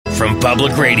from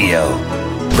Public Radio.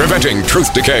 Preventing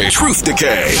truth decay. Truth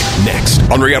decay. Next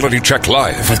on Reality Check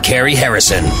Live with Carrie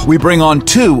Harrison. We bring on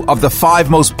 2 of the 5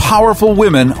 most powerful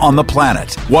women on the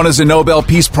planet. One is a Nobel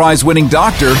Peace Prize winning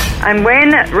doctor. And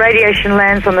when radiation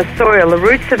lands on the soil, the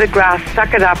roots of the grass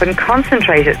suck it up and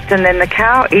concentrate it. And then the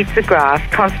cow eats the grass,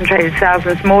 concentrated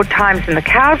thousands more times than the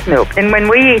cow's milk. And when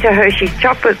we eat a Hershey's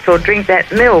chocolates or drink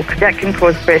that milk, that can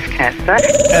cause breast cancer.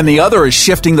 And the other is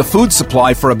shifting the food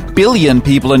supply for 1 billion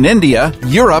people in India,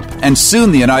 Europe, and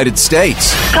soon the United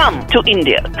States. Come to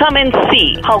India. Come and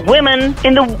see how women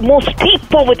in the most deep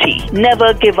poverty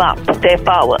never give up their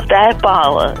power. Their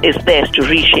power is theirs to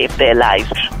reshape their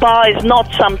lives. Power is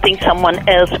not something someone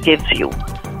else gives you.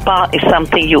 Power is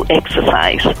something you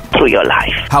exercise through your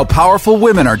life. How powerful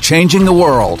women are changing the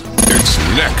world. It's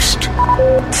next.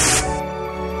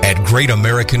 At Great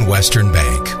American Western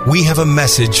Bank, we have a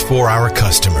message for our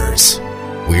customers.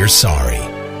 We're sorry.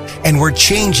 And we're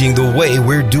changing the way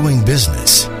we're doing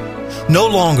business. No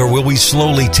longer will we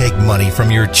slowly take money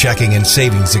from your checking and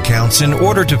savings accounts in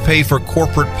order to pay for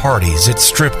corporate parties at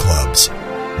strip clubs.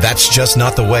 That's just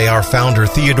not the way our founder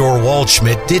Theodore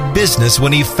Waldschmidt did business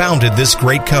when he founded this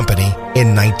great company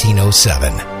in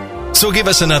 1907. So give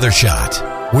us another shot.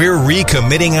 We're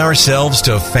recommitting ourselves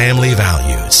to family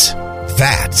values.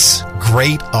 That's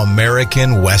Great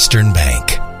American Western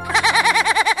Bank.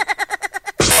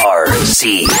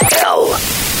 RCL.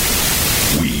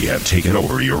 We have taken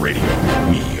over your radio.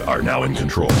 We are now in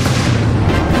control.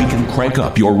 We can crank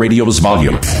up your radio's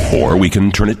volume, or we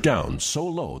can turn it down so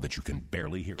low that you can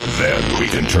barely hear it. Then we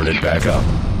can turn it back up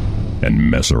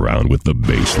and mess around with the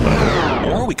bass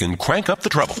level. Or we can crank up the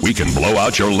treble. We can blow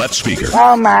out your left speaker.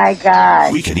 Oh my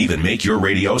God. We can even make your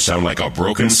radio sound like a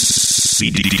broken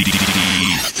CD.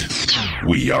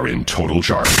 We are in total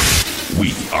charge.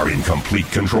 We are in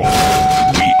complete control.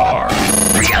 We are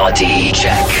Reality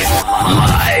Check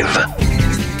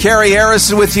Live. Carrie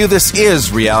Harrison with you. This is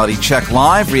Reality Check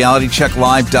Live,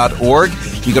 realitychecklive.org.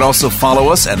 You can also follow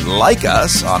us and like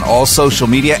us on all social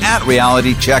media at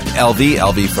Reality Check LV,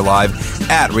 LV for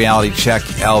live, at Reality Check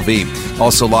LV.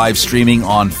 Also live streaming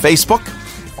on Facebook,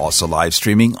 also live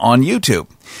streaming on YouTube.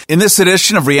 In this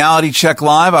edition of Reality Check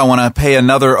Live, I want to pay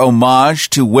another homage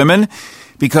to women,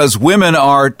 because women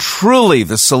are truly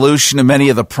the solution to many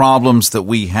of the problems that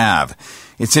we have.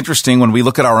 It's interesting, when we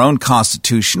look at our own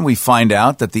Constitution, we find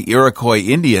out that the Iroquois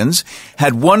Indians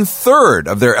had 1/3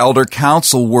 of their elder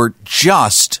council were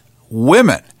just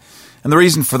women. And the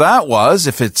reason for that was,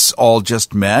 if it's all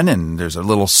just men and there's a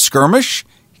little skirmish,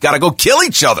 you got to go kill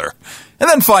each other and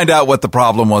then find out what the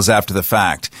problem was after the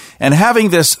fact. And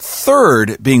having this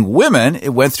third being women,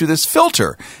 it went through this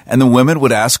filter. And the women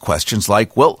would ask questions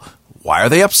like, well, why are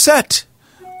they upset?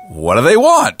 What do they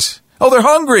want? Oh, they're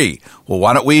hungry. Well,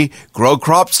 why don't we grow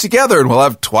crops together and we'll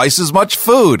have twice as much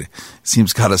food?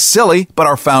 Seems kind of silly, but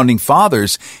our founding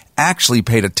fathers actually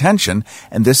paid attention,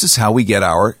 and this is how we get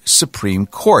our Supreme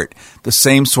Court. The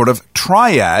same sort of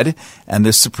triad, and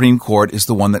this Supreme Court is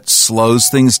the one that slows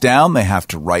things down. They have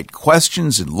to write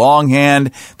questions in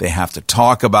longhand. They have to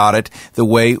talk about it the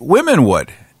way women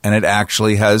would. And it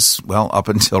actually has, well, up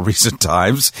until recent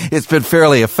times, it's been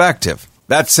fairly effective.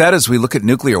 That said, as we look at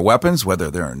nuclear weapons,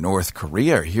 whether they're in North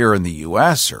Korea or here in the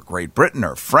U.S. or Great Britain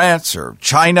or France or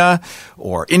China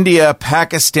or India,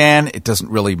 Pakistan, it doesn't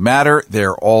really matter.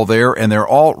 They're all there and they're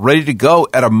all ready to go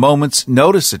at a moment's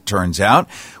notice, it turns out.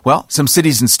 Well, some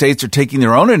cities and states are taking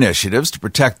their own initiatives to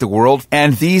protect the world,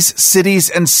 and these cities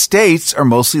and states are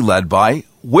mostly led by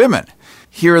women.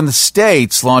 Here in the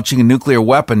States, launching a nuclear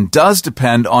weapon does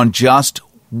depend on just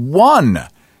one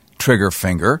trigger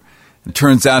finger. It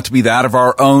turns out to be that of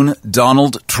our own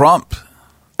Donald Trump.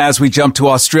 As we jump to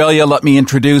Australia, let me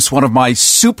introduce one of my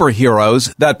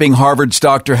superheroes, that being Harvard's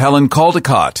Dr. Helen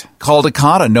Caldicott.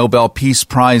 Caldicott, a Nobel Peace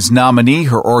Prize nominee,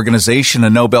 her organization a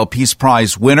Nobel Peace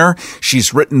Prize winner.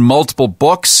 She's written multiple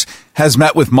books, has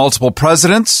met with multiple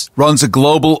presidents, runs a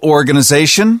global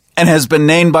organization, and has been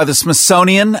named by the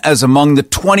Smithsonian as among the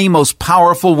 20 most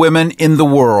powerful women in the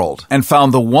world, and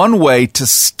found the one way to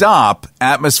stop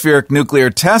atmospheric nuclear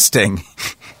testing.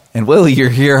 And will you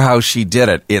hear how she did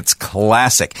it? It's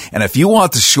classic. And if you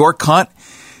want the shortcut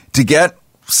to get,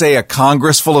 say, a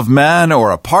Congress full of men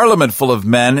or a parliament full of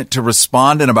men to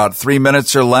respond in about 3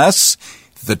 minutes or less,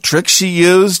 the trick she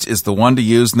used is the one to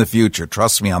use in the future.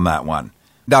 Trust me on that one.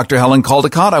 Dr. Helen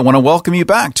Caldicott, I want to welcome you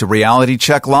back to Reality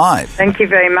Check Live. Thank you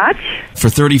very much. For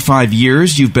 35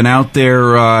 years, you've been out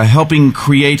there helping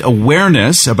create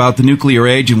awareness about the nuclear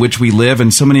age in which we live,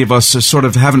 and so many of us sort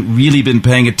of haven't really been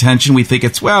paying attention. We think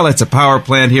it's a power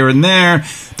plant here and there.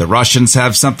 The Russians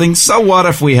have something. So what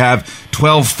if we have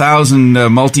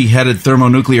 12,000 multi-headed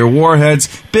thermonuclear warheads?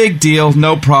 Big deal,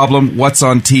 no problem. What's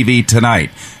on TV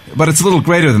tonight? But it's a little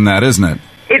greater than that, isn't it?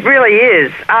 It really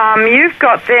is. You've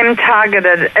got them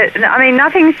targeted. I mean,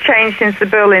 nothing's changed since the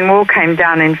Berlin Wall came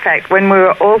down, in fact, when we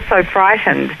were all so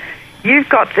frightened. You've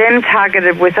got them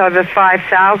targeted with over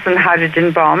 5,000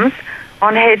 hydrogen bombs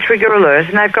on hair trigger alert,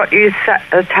 and they've got you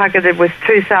targeted with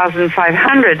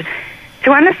 2,500.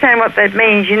 To understand what that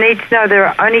means, you need to know there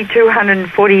are only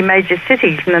 240 major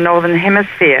cities in the Northern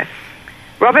Hemisphere.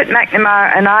 Robert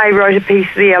McNamara and I wrote a piece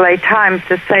for the LA Times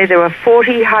to say there were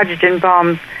 40 hydrogen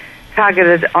bombs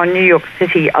targeted on New York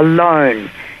City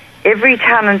alone. Every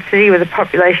town and city with a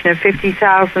population of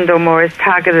 50,000 or more is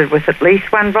targeted with at least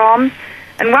one bomb.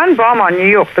 And one bomb on New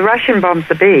York, the Russian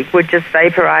bombs are big, would just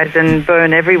vaporize and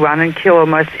burn everyone and kill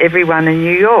almost everyone in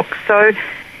New York. So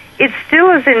it's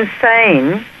still as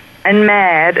insane and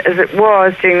mad as it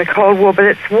was during the Cold War, but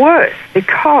it's worse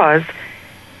because,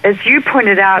 as you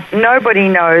pointed out, nobody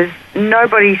knows,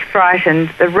 nobody's frightened.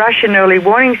 The Russian early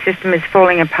warning system is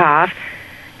falling apart.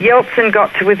 Yeltsin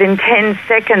got to within 10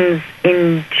 seconds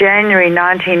in January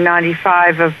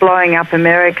 1995 of blowing up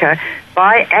America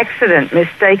by accident,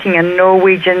 mistaking a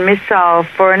Norwegian missile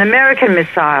for an American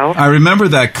missile. I remember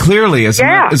that clearly. As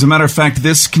a matter of fact,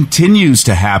 this continues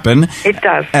to happen. It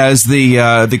does. As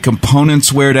the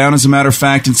components wear down. As a matter of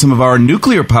fact, in some of our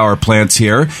nuclear power plants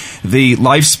here, the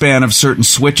lifespan of certain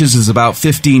switches is about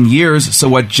 15 years. So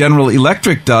what General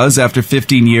Electric does after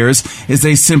 15 years is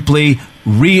they simply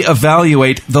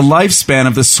reevaluate the lifespan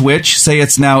of the switch, say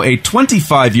it's now a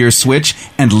 25-year switch,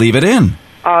 and leave it in.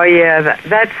 Oh, yeah,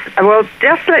 well,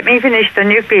 just let me finish the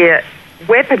nuclear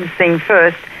weapons thing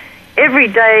first. Every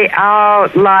day our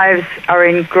lives are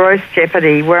in gross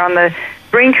jeopardy. We're on the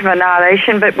brink of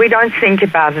annihilation, but we don't think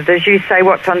about it. As you say,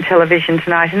 what's on television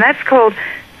tonight? And that's called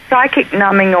psychic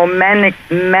numbing or manic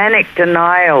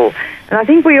denial. And I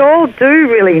think we all do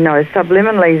really know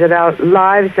subliminally that our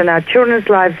lives and our children's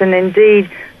lives and indeed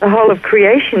the whole of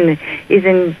creation is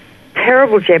in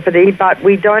terrible jeopardy, but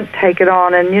we don't take it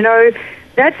on. And, you know,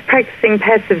 that's practicing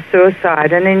passive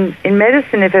suicide. And in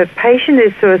medicine, if a patient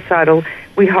is suicidal,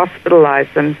 we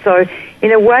hospitalize them. So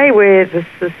in a way where the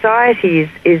society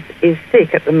is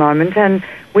sick at the moment, and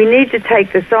we need to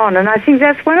take this on. And I think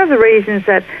that's one of the reasons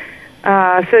that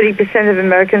 30% of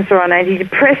Americans are on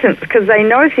antidepressants, because they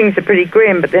know things are pretty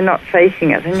grim, but they're not facing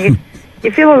it. And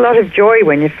you feel a lot of joy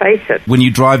when you face it. When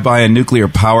you drive by a nuclear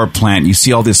power plant, you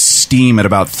see all this steam at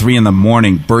about 3 in the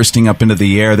morning bursting up into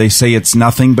the air. They say it's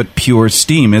nothing but pure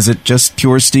steam. Is it just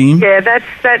pure steam? Yeah,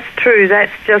 that's true.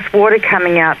 That's just water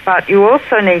coming out. But you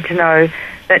also need to know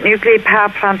that nuclear power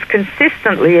plants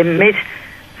consistently emit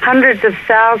hundreds of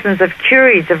thousands of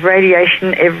curies of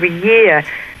radiation every year.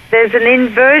 There's an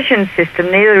inversion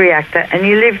system near the reactor, and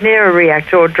you live near a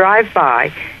reactor or drive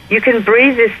by. You can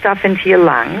breathe this stuff into your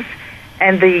lungs,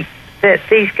 and these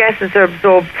gases are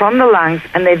absorbed from the lungs,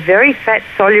 and they're very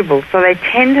fat-soluble, so they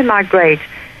tend to migrate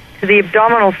to the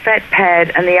abdominal fat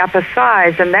pad and the upper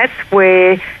thighs, and that's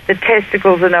where the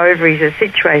testicles and ovaries are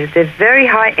situated. They're very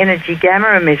high-energy gamma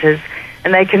emitters,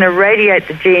 and they can irradiate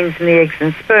the genes in the eggs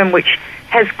and sperm, which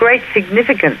has great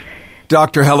significance.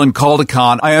 Dr. Helen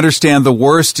Caldicott, I understand the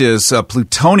worst is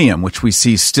plutonium, which we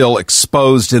see still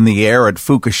exposed in the air at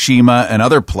Fukushima and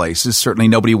other places. Certainly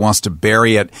nobody wants to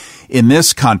bury it in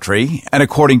this country. And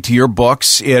according to your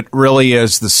books, it really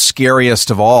is the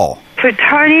scariest of all.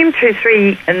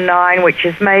 Plutonium-239, which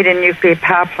is made in nuclear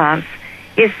power plants,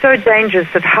 is so dangerous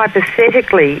that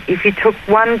hypothetically, if you took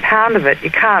 1 pound of it,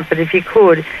 you can't, but if you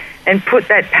could, and put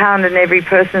that pound in every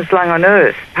person's lung on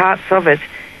Earth, parts of it,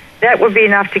 that would be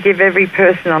enough to give every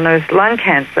person on Earth lung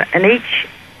cancer. And each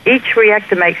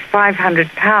reactor makes 500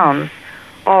 pounds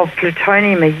of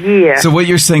plutonium a year. So what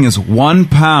you're saying is 1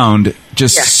 pound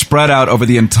just spread out over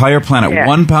the entire planet. Yeah.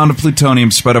 1 pound of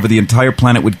plutonium spread over the entire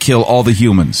planet would kill all the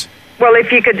humans. Well,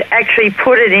 if you could actually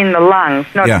put it in the lungs,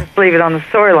 not just leave it on the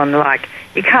soil and the like,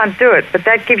 you can't do it. But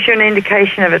that gives you an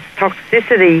indication of its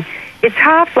toxicity. Its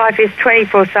half-life is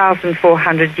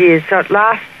 24,400 years, so it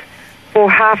lasts for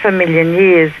 500,000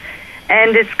 years.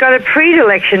 And it's got a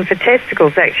predilection for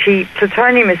testicles, actually.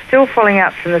 Plutonium is still falling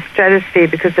out from the stratosphere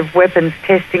because of weapons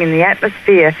testing in the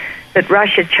atmosphere that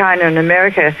Russia, China, and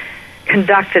America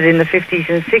conducted in the 50s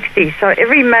and 60s. So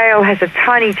every male has a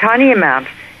tiny, tiny amount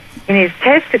in his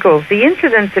testicles. The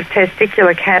incidence of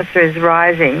testicular cancer is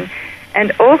rising,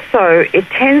 And also, it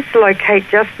tends to locate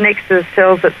just next to the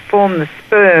cells that form the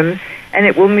sperm, and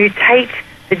it will mutate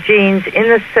the genes in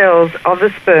the cells of the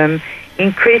sperm,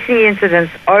 increasing the incidence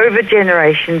over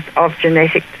generations of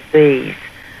genetic disease.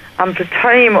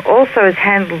 Plutonium also is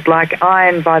handled like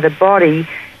iron by the body.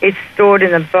 It's stored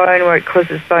in the bone where it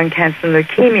causes bone cancer and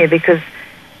leukemia because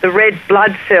the red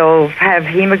blood cells have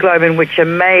hemoglobin which are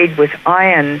made with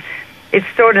iron. It's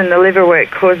stored in the liver where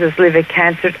it causes liver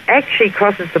cancer. It actually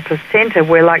crosses the placenta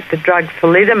where, like the drug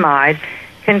thalidomide,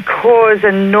 can cause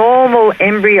a normal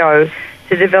embryo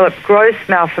to develop gross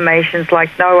malformations like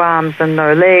no arms and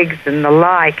no legs and the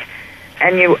like.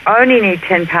 And you only need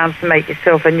 10 pounds to make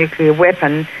yourself a nuclear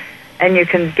weapon, and you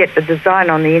can get the design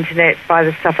on the internet, buy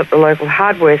the stuff at the local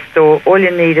hardware store. All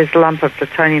you need is a lump of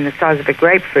plutonium the size of a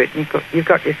grapefruit, and you've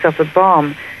got yourself a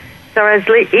bomb. So as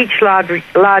each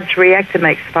large reactor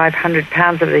makes 500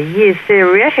 pounds of a year,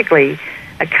 theoretically,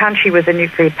 a country with a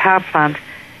nuclear power plant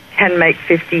can make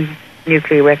 50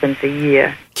 nuclear weapons a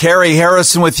year. Carrie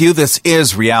Harrison with you. This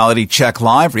is Reality Check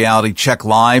Live,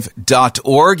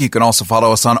 realitychecklive.org. You can also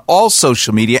follow us on all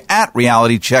social media at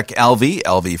Reality Check LV,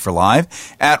 LV for live,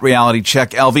 at Reality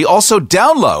Check LV. Also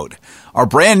download our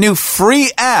brand new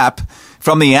free app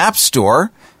from the App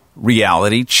Store,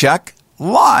 Reality Check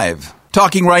Live.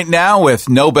 Talking right now with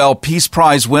Nobel Peace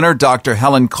Prize winner Dr.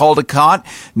 Helen Caldicott,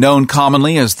 known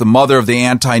commonly as the mother of the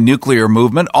anti-nuclear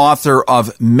movement, author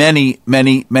of many,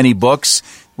 many, many books.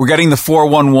 We're getting the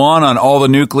 411 on all the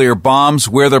nuclear bombs,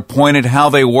 where they're pointed, how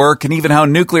they work, and even how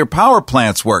nuclear power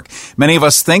plants work. Many of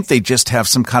us think they just have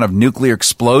some kind of nuclear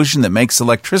explosion that makes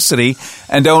electricity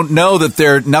and don't know that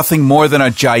they're nothing more than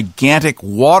a gigantic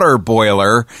water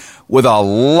boiler with a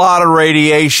lot of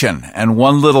radiation, and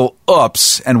one little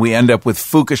oops, and we end up with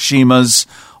Fukushimas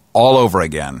all over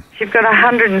again. You've got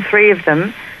 103 of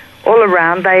them all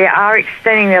around. They are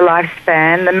extending their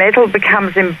lifespan. The metal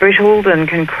becomes embrittled and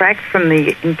can crack from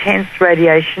the intense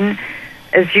radiation.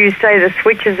 As you say, the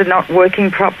switches are not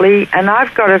working properly. And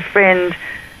I've got a friend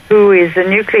who is a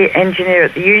nuclear engineer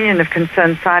at the Union of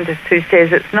Concerned Scientists who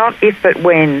says it's not if but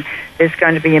when there's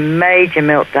going to be a major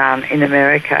meltdown in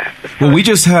America. Well, we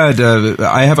just had,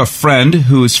 I have a friend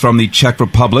who's from the Czech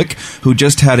Republic who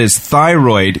just had his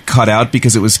thyroid cut out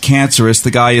because it was cancerous.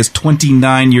 The guy is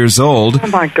 29 years old. Oh,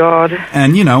 my God.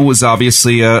 And, you know, was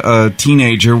obviously a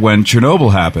teenager when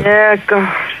Chernobyl happened. Yeah,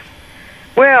 God.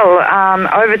 Well,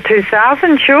 over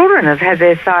 2,000 children have had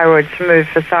their thyroids removed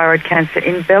for thyroid cancer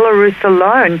in Belarus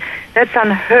alone. That's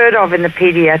unheard of in the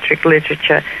pediatric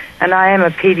literature, and I am a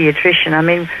pediatrician. I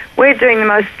mean, we're doing the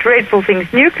most dreadful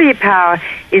things. Nuclear power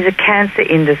is a cancer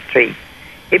industry.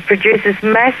 It produces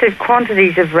massive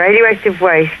quantities of radioactive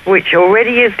waste, which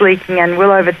already is leaking and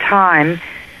will over time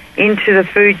into the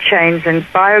food chains and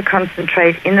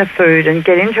bioconcentrate in the food and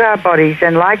get into our bodies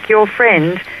and, like your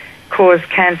friend, cause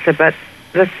cancer. But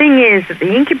the thing is that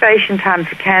the incubation time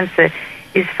for cancer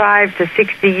is 5 to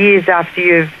 60 years after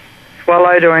you've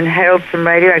swallowed or inhaled some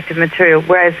radioactive material,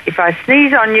 whereas if I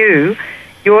sneeze on you,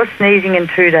 you're sneezing in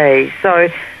 2 days. So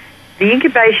the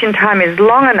incubation time is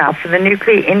long enough for the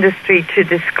nuclear industry to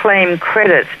disclaim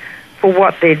credit for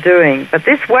what they're doing. But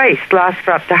this waste lasts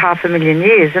for up to 500,000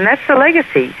 years, and that's the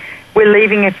legacy. We're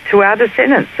leaving it to our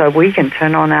descendants so we can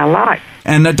turn on our lights.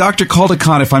 And Dr.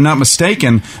 Caldicott, if I'm not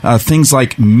mistaken, things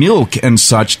like milk and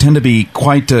such tend to be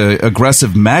quite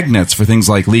aggressive magnets for things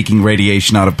like leaking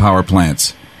radiation out of power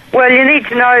plants. Well, you need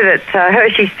to know that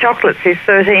Hershey's Chocolates is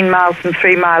 13 miles from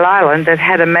 3 Mile Island that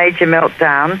had a major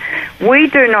meltdown. We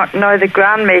do not know the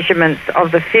ground measurements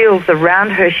of the fields around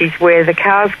Hershey's where the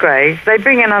cows graze. They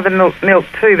bring in other milk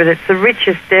too, but it's the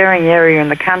richest dairying area in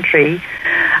the country.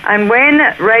 And when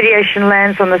radiation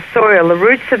lands on the soil, the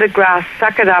roots of the grass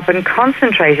suck it up and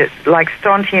concentrate it like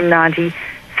strontium-90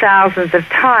 thousands of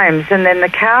times, and then the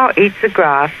cow eats the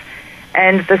grass,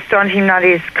 and the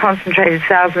strontium-90 is concentrated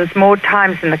thousands more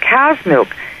times in the cow's milk.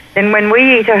 Then when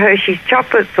we eat a Hershey's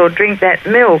chocolates or drink that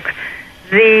milk,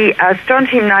 the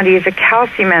strontium-90 is a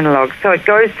calcium analog, so it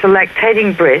goes to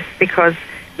lactating breast because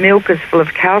milk is full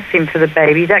of calcium for the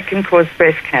baby. That can cause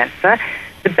breast cancer.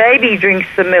 The baby drinks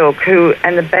the milk,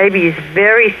 and the baby is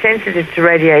very sensitive to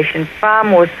radiation, far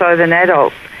more so than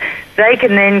adults. They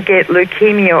can then get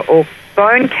leukemia or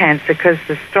bone cancer because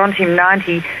the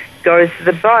strontium-90 goes to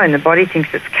the bone. The body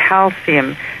thinks it's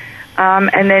calcium.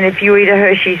 And then if you eat a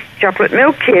Hershey's chocolate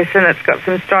milk kiss and it's got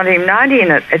some strontium-90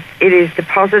 in it, it is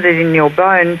deposited in your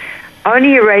bone,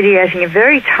 only irradiating a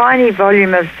very tiny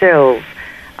volume of cells.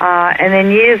 And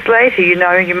then years later,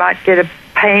 you might get a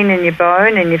pain in your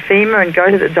bone, in your femur, and go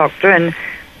to the doctor, and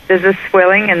there's a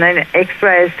swelling, and then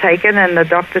X-ray is taken, and the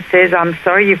doctor says, I'm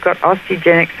sorry, you've got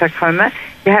osteogenic sarcoma.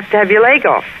 You have to have your leg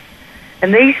off.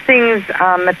 And these things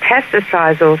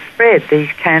metastasize or spread, these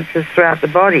cancers, throughout the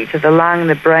body, to the lung,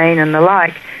 the brain, and the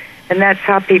like. And that's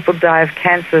how people die of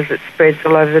cancer, as it spreads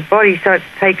all over the body. So it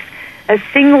takes a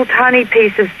single tiny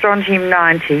piece of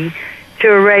strontium-90 to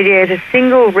irradiate a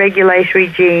single regulatory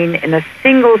gene in a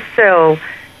single cell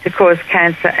to cause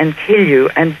cancer and kill you.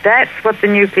 And that's what the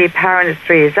nuclear power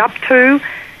industry is up to.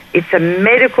 It's a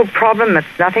medical problem.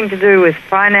 It's nothing to do with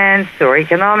finance or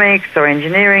economics or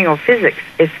engineering or physics.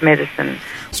 It's medicine.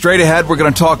 Straight ahead, we're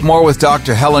going to talk more with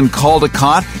Dr. Helen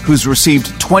Caldicott, who's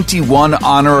received 21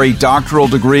 honorary doctoral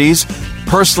degrees,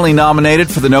 personally nominated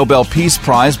for the Nobel Peace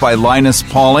Prize by Linus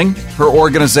Pauling. Her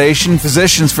organization,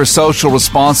 Physicians for Social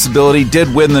Responsibility,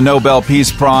 did win the Nobel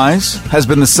Peace Prize, has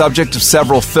been the subject of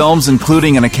several films,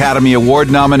 including an Academy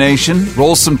Award nomination.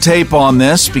 Roll some tape on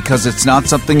this, because it's not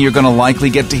something you're going to likely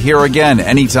get to hear again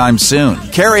anytime soon.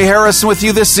 Carrie Harrison with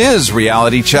you. This is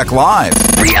Reality Check Live.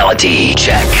 Reality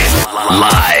Check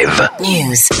Live.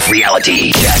 News.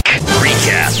 Reality Check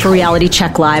Recap. For Reality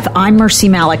Check Live, I'm Mercy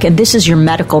Malik, and this is your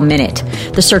Medical Minute.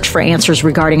 The search for answers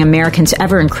regarding Americans'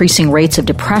 ever-increasing rates of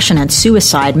depression and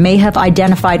suicide may have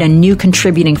identified a new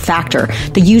contributing factor,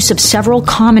 the use of several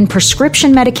common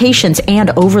prescription medications and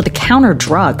over-the-counter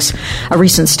drugs. A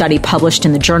recent study published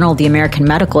in the Journal of the American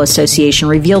Medical Association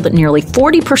revealed that nearly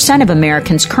 40% of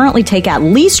Americans currently take at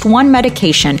least one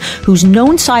medication whose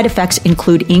known side effects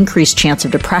include increased chance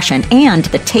of depression, and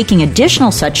that taking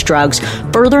additional such drugs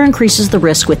further increases the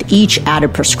risk with each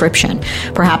added prescription.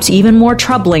 Perhaps even more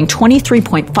troubling,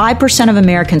 23.5% of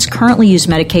Americans currently use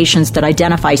medications that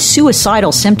identify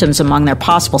suicidal symptoms among their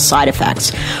possible side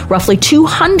effects. Roughly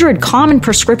 200 common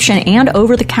prescription and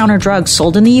over-the-counter drugs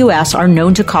sold in the U.S. are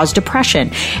known to cause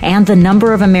depression, and the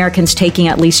number of Americans taking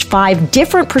at least 5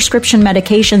 different prescription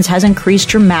medications has increased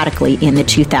dramatically in the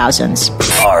 2000s.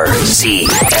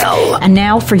 RCL. And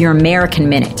now for your American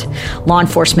Minute. Law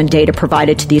enforcement data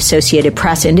provided to the Associated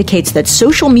Press indicates that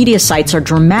social media sites are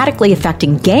dramatically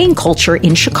affecting gang culture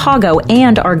in Chicago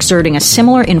and are exerting a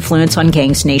similar influence on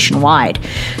gangs nationwide.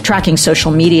 Tracking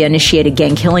social media-initiated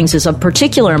gang killings is of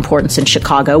particular importance in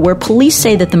Chicago, where police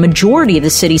say that the majority of the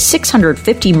city's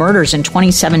 650 murders in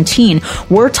 2017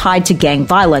 were tied to gang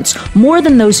violence, more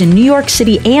than those in New York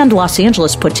City and Los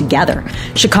Angeles put together.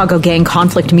 Chicago gang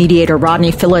conflict mediator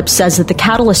Rodney Phillips says that the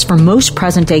catalyst for most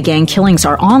present-day gang killings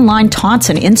are online taunts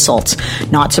and insults.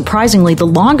 Not surprisingly, the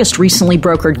longest recently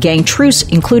brokered gang truce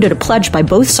included a pledge by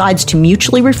both sides to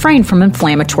mutually refrain from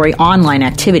inflammatory online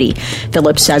activity.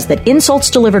 Phillips says that insults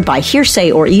delivered by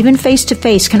hearsay or even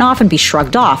face-to-face can often be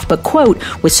shrugged off, but, quote,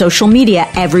 with social media,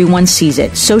 everyone sees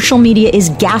it. Social media is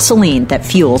gasoline that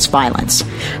fuels violence.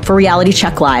 For Reality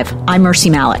Check Live, I'm Mercy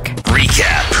Malik.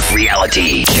 Recap.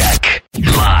 Reality Check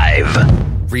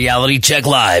Live. Reality Check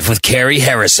Live with Carrie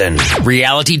Harrison.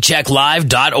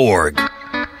 RealityCheckLive.org.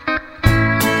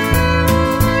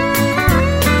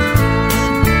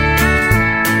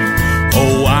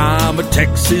 Oh, I'm a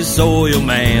Texas oil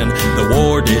man. The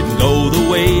war didn't go the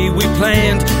way we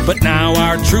planned, but now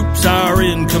our troops are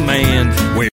in command.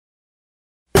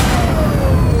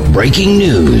 Breaking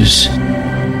news.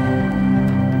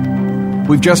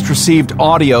 We've just received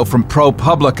audio from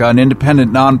ProPublica, an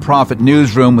independent nonprofit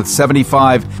newsroom with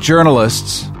 75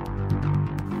 journalists.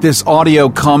 This audio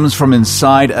comes from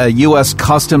inside a U.S.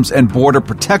 Customs and Border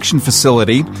Protection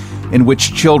facility in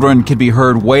which children can be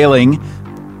heard wailing.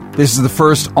 This is the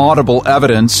first audible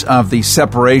evidence of the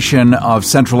separation of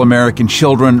Central American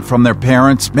children from their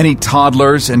parents. Many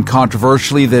toddlers, and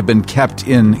controversially, they've been kept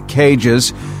in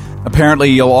cages. Apparently,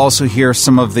 you'll also hear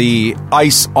some of the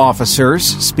ICE officers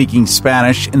speaking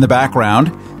Spanish in the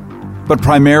background. But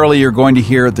primarily, you're going to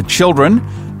hear the children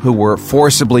who were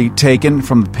forcibly taken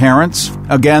from the parents.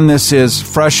 Again, this is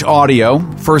fresh audio,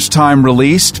 first time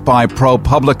released by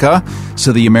ProPublica,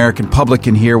 so the American public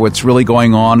can hear what's really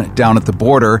going on down at the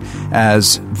border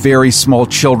as very small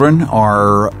children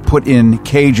are put in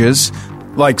cages,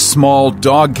 like small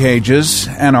dog cages,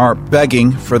 and are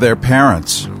begging for their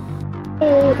parents.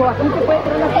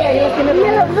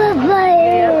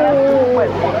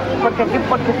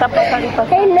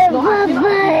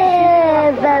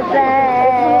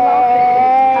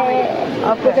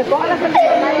 Porque todas las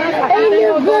enfermedades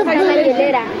tengo 2 años de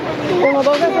hilera. Tengo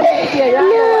 2 años de hilera.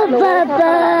 No,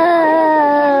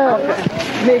 papá.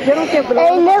 Me dijeron que...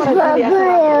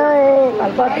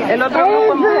 El otro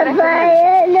grupo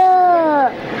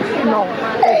no,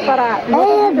 es para...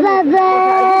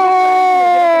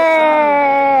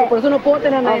 Por eso no puedo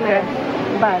tener nada.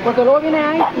 Porque luego viene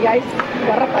ahí y ahí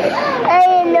agarra pareja.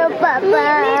 Ay, no, papá. Voy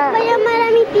a llamar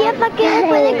a mi tío tía para que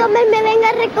después de comer me venga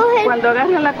a recoger. Cuando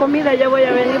agarre la comida ya voy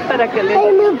a venir para que le... Ay,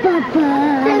 no,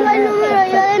 papá. Tengo el número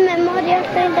yo de memoria,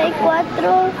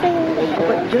 34,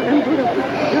 34.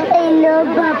 Ay,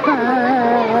 no, papá.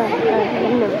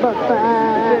 Ay, no, papá.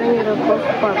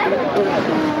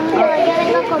 Yo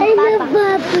vengo con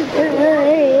papá.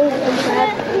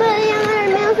 Voy a llamar al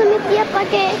menos a mi tía para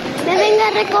que me venga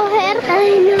a recoger.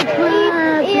 Ay, no,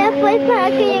 papá. Y después para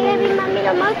que llegue mi mami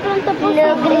lo más pronto posible.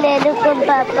 No, claro, con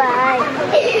papá.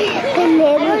 Claro,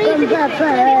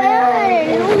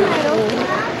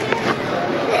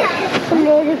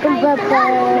 con papá.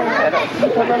 Claro,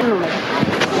 con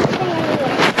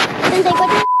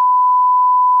papá.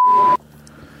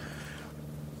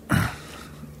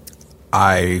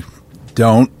 I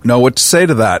don't know what to say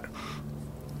to that.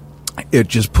 It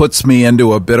just puts me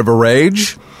into a bit of a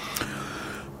rage.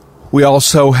 We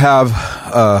also have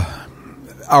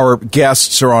our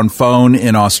guests are on phone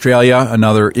in Australia,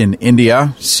 another in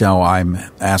India, so I'm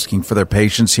asking for their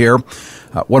patience here.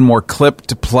 One more clip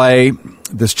to play.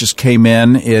 This just came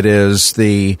in. It is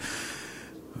the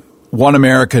One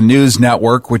America News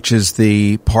Network, which is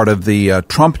the part of the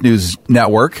Trump News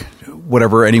Network.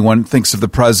 Whatever anyone thinks of the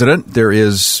president, there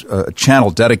is a channel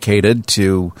dedicated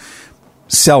to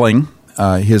selling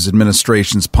his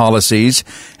administration's policies,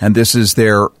 and this is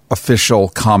their official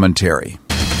commentary.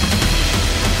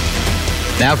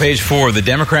 Now, page 4, the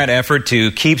Democrat effort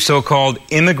to keep so-called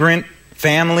immigrant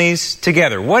families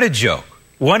together. What a joke.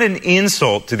 What an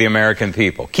insult to the American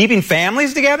people. Keeping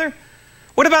families together?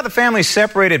 What about the families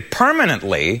separated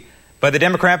permanently by the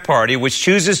Democrat Party, which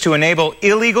chooses to enable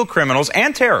illegal criminals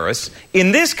and terrorists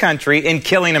in this country in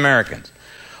killing Americans?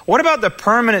 What about the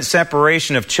permanent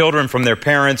separation of children from their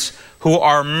parents who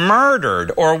are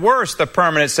murdered, or worse, the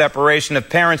permanent separation of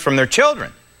parents from their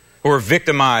children who are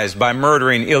victimized by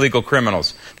murdering illegal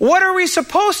criminals? What are we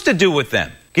supposed to do with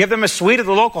them? Give them a suite at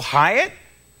the local Hyatt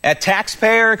at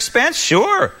taxpayer expense?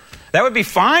 Sure. That would be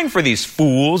fine for these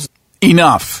fools.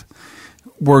 Enough.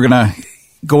 We're going to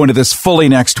go into this fully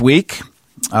next week.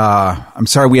 I'm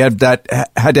sorry we had to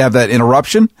have that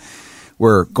interruption.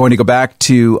 We're going to go back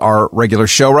to our regular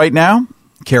show right now.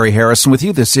 Carrie Harrison with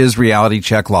you. This is Reality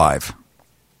Check Live.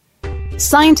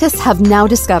 Scientists have now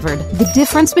discovered the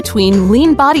difference between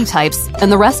lean body types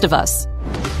and the rest of us.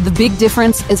 The big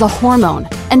difference is a hormone,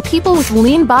 and people with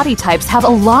lean body types have a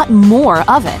lot more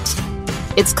of it.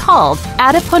 It's called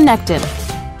adiponectin.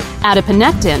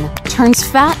 Adiponectin turns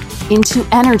fat into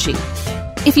energy.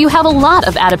 If you have a lot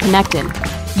of adiponectin,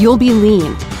 you'll be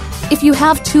lean. If you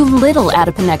have too little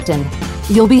adiponectin,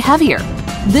 you'll be heavier.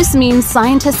 This means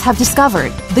scientists have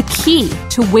discovered the key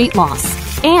to weight loss,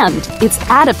 and it's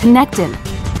adiponectin.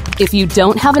 If you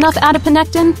don't have enough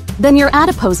adiponectin, then your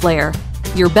adipose layer,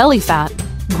 your belly fat,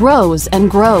 grows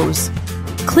and grows.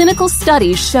 Clinical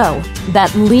studies show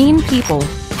that lean people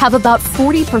have about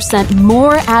 40%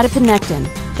 more adiponectin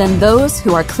than those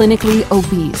who are clinically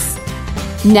obese.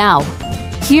 Now,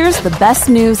 here's the best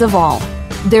news of all.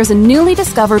 There's a newly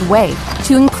discovered way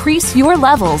to increase your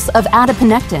levels of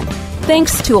adiponectin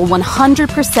thanks to a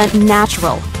 100%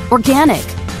 natural, organic,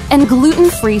 and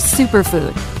gluten-free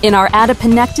superfood in our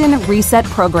Adiponectin Reset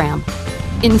program.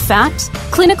 In fact,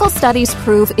 clinical studies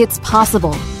prove it's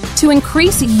possible to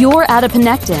increase your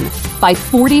adiponectin by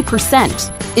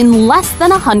 40% in less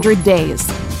than 100 days.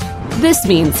 This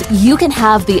means you can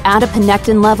have the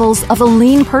adiponectin levels of a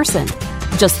lean person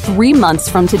just 3 months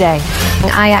from today.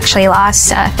 I actually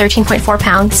lost 13.4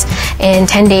 pounds. In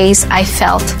 10 days, I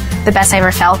felt the best I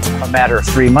ever felt. In a matter of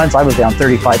 3 months, I was down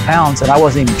 35 pounds, and I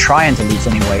wasn't even trying to lose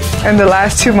any weight. In the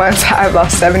last 2 months, I've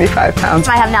lost 75 pounds.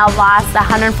 I have now lost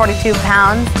 142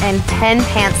 pounds and 10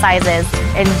 pant sizes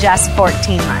in just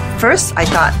 14 months. First, I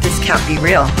thought this can't be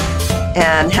real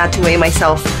and had to weigh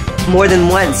myself more than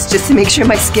once just to make sure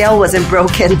my scale wasn't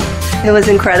broken. It was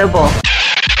incredible.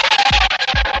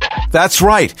 That's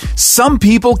right. Some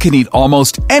people can eat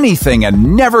almost anything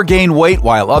and never gain weight,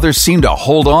 while others seem to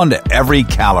hold on to every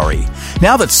calorie.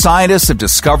 Now that scientists have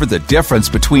discovered the difference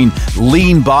between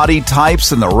lean body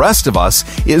types and the rest of us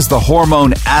is the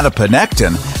hormone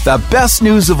adiponectin, the best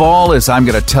news of all is I'm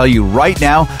going to tell you right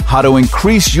now how to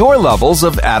increase your levels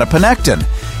of adiponectin.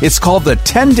 It's called the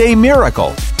 10-Day Miracle,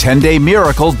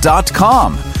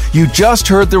 10daymiracle.com. You just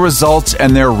heard the results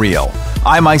and they're real.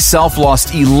 I myself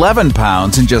lost 11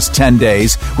 pounds in just 10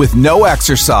 days with no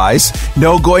exercise,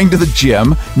 no going to the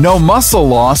gym, no muscle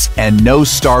loss, and no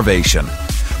starvation.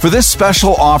 For this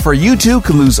special offer, you too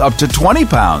can lose up to 20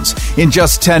 pounds in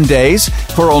just 10 days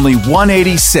for only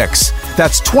 $186.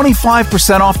 That's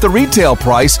 25% off the retail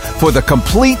price for the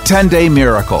complete 10-Day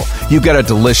Miracle. You get a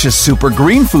delicious super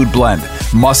green food blend,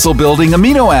 muscle-building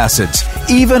amino acids,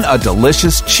 even a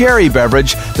delicious cherry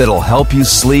beverage that'll help you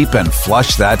sleep and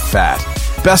flush that fat.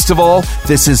 Best of all,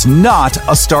 this is not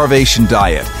a starvation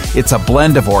diet. It's a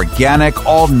blend of organic,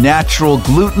 all-natural,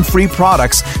 gluten-free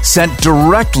products sent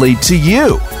directly to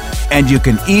you. And you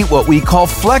can eat what we call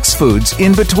flex foods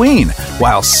in between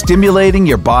while stimulating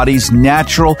your body's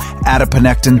natural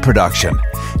adiponectin production.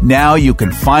 Now you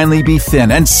can finally be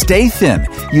thin and stay thin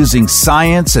using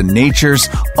science and nature's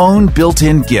own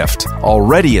built-in gift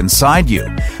already inside you.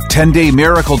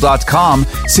 10daymiracle.com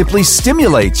simply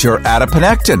stimulates your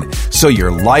adiponectin so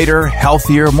your lighter,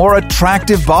 healthier, more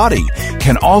attractive body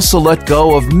can also let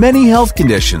go of many health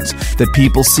conditions that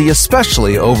people see,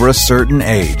 especially over a certain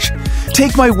age.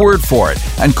 Take my word for it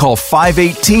and call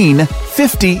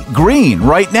 518-50-GREEN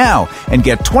right now and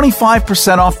get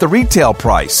 25% off the retail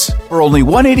price. For only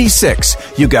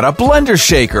 $186, you get a blender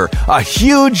shaker, a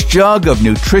huge jug of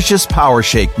nutritious Power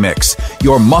Shake mix,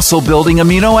 your muscle-building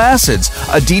amino acids,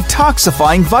 a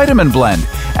detoxifying vitamin blend,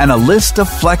 and a list of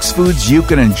flex foods you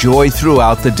can enjoy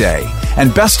throughout the day.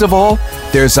 And best of all,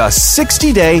 there's a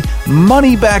 60-day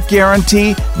money-back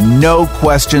guarantee, no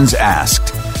questions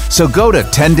asked. So go to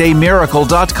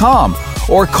 10daymiracle.com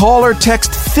or call or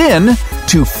text THIN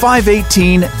to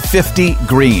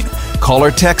 518-50-GREEN. Call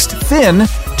or text THIN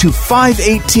to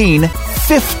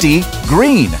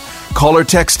 518-50-GREEN. Call or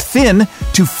text THIN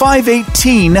to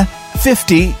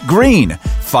 518-50-GREEN.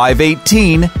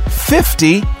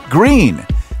 518-50-GREEN.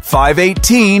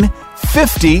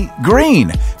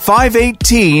 518-50-GREEN.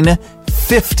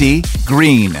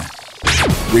 518-50-GREEN.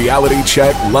 Reality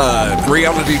Check Live.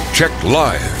 Reality Check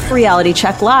Live. Reality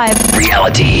Check Live.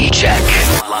 Reality Check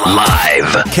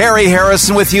Live. Carrie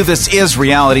Harrison with you. This is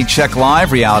Reality Check Live,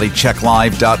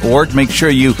 realitychecklive.org. Make sure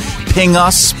you ping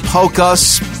us, poke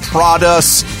us, prod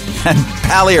us, and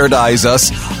palliardize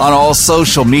us on all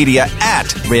social media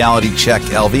at Reality Check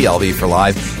LV, LV for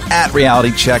live, at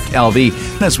Reality Check LV.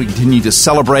 And as we continue to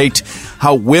celebrate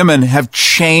how women have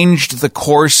changed the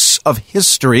course of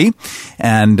history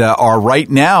and are right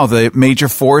now the major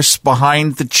force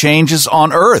behind the changes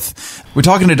on Earth. We're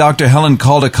talking to Dr. Helen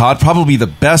Caldicott, probably the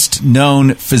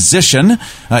best-known physician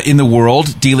in the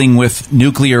world dealing with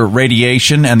nuclear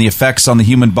radiation and the effects on the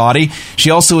human body. She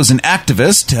also is an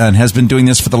activist and has been doing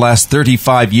this for the last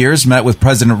 35 years, met with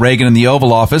President Reagan in the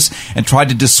Oval Office and tried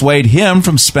to dissuade him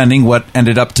from spending what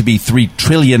ended up to be $3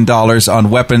 trillion on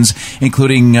weapons,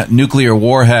 including nuclear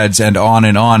warheads and on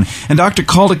and on. And Dr.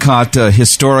 Caldicott,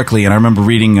 historically, and I remember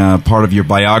reading part of your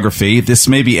biography, this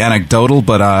may be anecdotal,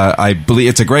 but I believe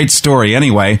it's a great story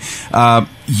anyway.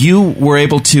 You were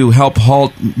able to help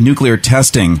halt nuclear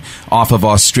testing off of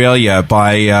Australia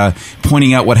by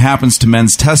pointing out what happens to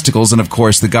men's testicles, and of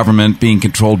course the government, being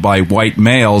controlled by white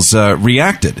males,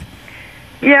 reacted.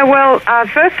 Yeah, well,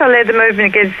 first I led the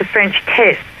movement against the French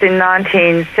tests in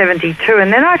 1972,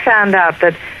 and then I found out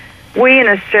that we in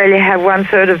Australia have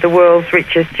 1/3 of the world's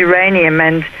richest uranium,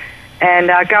 and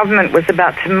our government was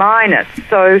about to mine it.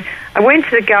 So I went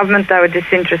to the government, they were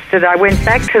disinterested. I went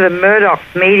back to the Murdoch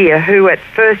media, who at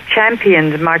first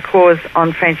championed my cause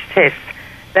on French tests.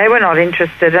 They were not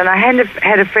interested, and I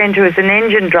had a friend who was an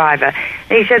engine driver,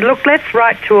 and he said, look, let's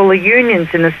write to all the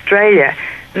unions in Australia.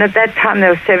 And at that time there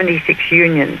were 76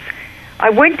 unions. I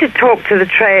went to talk to the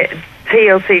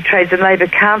TLC, Trades and Labour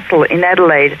Council in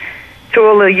Adelaide, to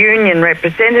all the union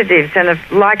representatives, and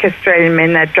like Australian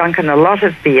men, they'd drunken a lot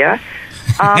of beer.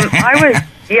 I was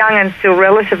young and still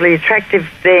relatively attractive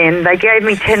then. They gave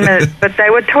me 10 minutes, but they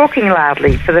were talking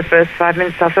loudly for the first 5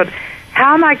 minutes. I thought,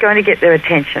 how am I going to get their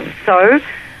attention? So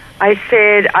I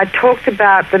talked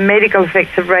about the medical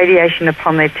effects of radiation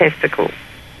upon their testicles.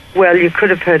 Well, you could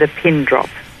have heard a pin drop.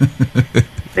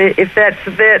 If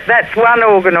that's one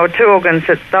organ or two organs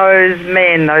that those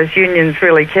unions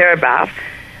really care about.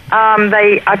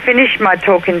 I finished my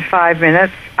talk in 5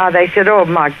 minutes. They said, oh,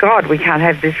 my God, we can't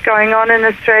have this going on in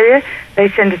Australia. They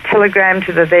sent a telegram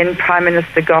to the then Prime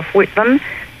Minister Gough Whitlam.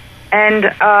 And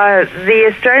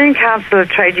the Australian Council of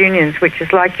Trade Unions, which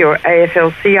is like your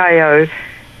AFL-CIO,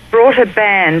 brought a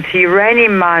ban to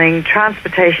uranium mining,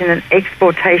 transportation and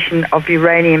exportation of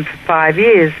uranium for 5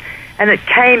 years. And it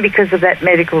came because of that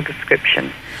medical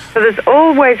description. So there's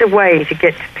always a way to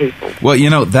get to people.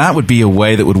 Well, that would be a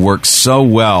way that would work so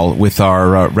well with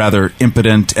our rather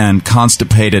impotent and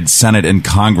constipated Senate and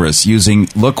Congress, using,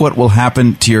 look what will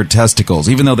happen to your testicles.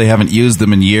 Even though they haven't used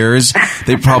them in years,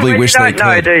 they probably wish they could. You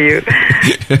don't know, do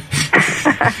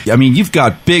you? I mean, you've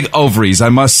got big ovaries, I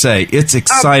must say. It's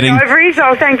exciting. Ovaries?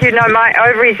 Oh, thank you. No, my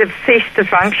ovaries have ceased to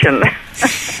function.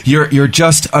 You're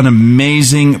just an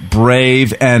amazing,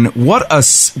 brave, and what a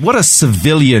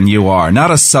civilian you are. Not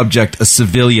a subject, a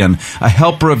civilian, a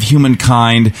helper of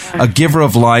humankind, a giver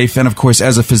of life, and of course,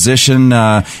 as a physician,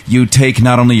 you take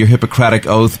not only your Hippocratic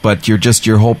oath, but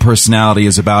your whole personality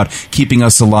is about keeping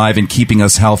us alive and keeping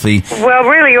us healthy. Well,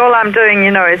 really, all I'm doing,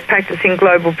 is practicing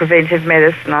global preventive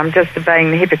medicine. I'm just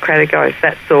obeying the Hippocratic oath,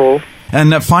 that's all.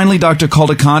 And finally, Dr.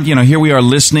 Caldicott, here we are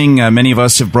listening. Many of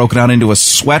us have broken out into a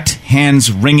sweat,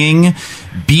 hands wringing,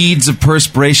 beads of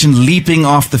perspiration leaping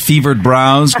off the fevered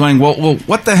brows, going, well,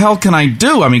 what the hell can I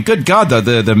do? I mean, good God,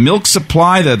 the milk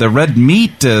supply, the red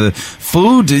meat,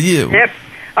 food. Yep.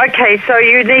 Okay, so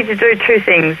you need to do two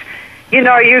things. You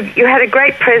had a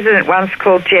great president once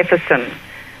called Jefferson,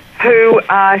 who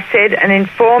said an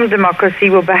informed democracy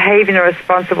will behave in a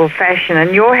responsible fashion,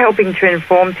 and you're helping to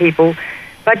inform people.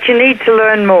 But you need to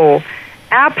learn more.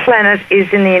 Our planet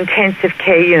is in the intensive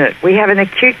care unit. We have an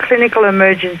acute clinical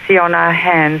emergency on our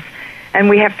hands, and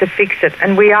we have to fix it.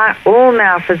 And we are all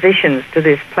now physicians to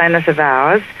this planet of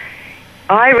ours.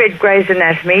 I read Grey's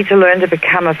Anatomy to learn to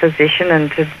become a physician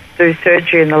and to do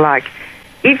surgery and the like.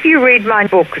 If you read my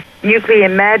book, Nuclear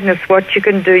Madness, What You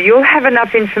Can Do, you'll have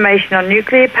enough information on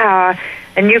nuclear power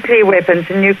and nuclear weapons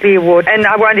and nuclear war. And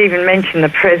I won't even mention the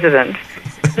president.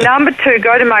 Number two,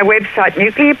 go to my website,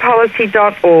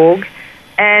 nuclearpolicy.org,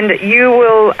 and you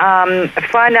will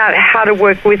find out how to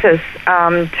work with us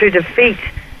to defeat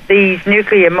these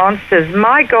nuclear monsters.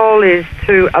 My goal is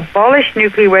to abolish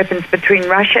nuclear weapons between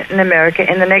Russia and America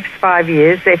in the next 5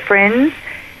 years. They're friends,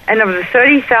 and of the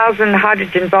 30,000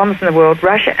 hydrogen bombs in the world,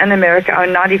 Russia and America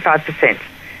own 95%.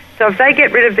 So if they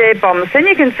get rid of their bombs, then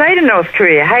you can say to North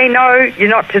Korea, hey, no, you're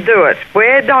not to do it.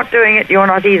 We're not doing it, you're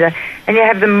not either. And you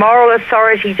have the moral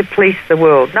authority to police the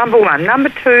world, number one. Number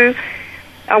two,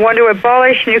 I want to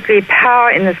abolish nuclear power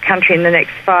in this country in the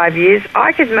next 5 years.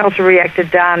 I could melt a reactor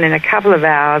down in a couple of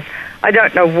hours. I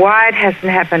don't know why it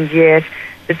hasn't happened yet.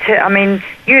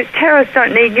 Terrorists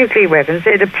don't need nuclear weapons.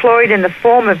 They're deployed in the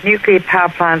form of nuclear power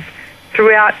plants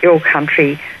throughout your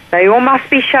country. They all must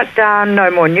be shut down,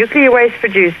 no more nuclear waste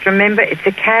produced. Remember, it's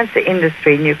a cancer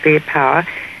industry, nuclear power,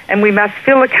 and we must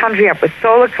fill the country up with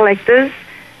solar collectors.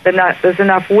 There's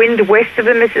enough wind west of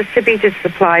the Mississippi to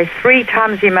supply 3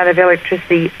 times the amount of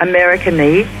electricity America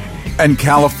needs. And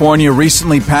California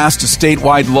recently passed a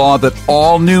statewide law that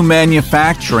all new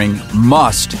manufacturing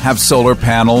must have solar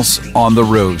panels on the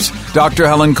roofs. Dr.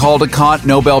 Helen Caldicott,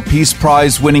 Nobel Peace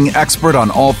Prize-winning expert on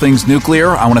all things nuclear,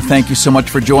 I want to thank you so much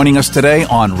for joining us today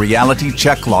on Reality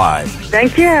Check Live.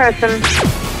 Thank you, Harrison.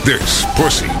 This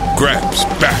pussy grabs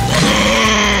back.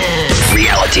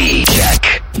 Reality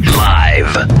Check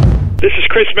Live. This is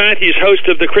Chris Matthews, host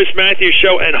of The Chris Matthews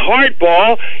Show and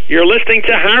Hardball. You're listening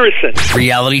to Harrison.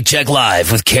 Reality Check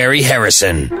Live with Carrie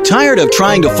Harrison. Tired of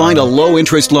trying to find a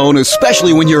low-interest loan,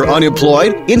 especially when you're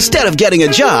unemployed? Instead of getting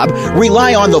a job,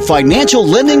 rely on the financial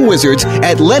lending wizards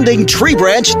at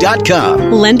LendingTreeBranch.com.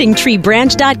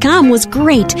 LendingTreeBranch.com was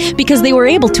great because they were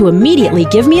able to immediately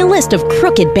give me a list of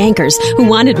crooked bankers who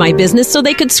wanted my business so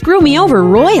they could screw me over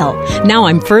royal. Now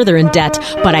I'm further in debt,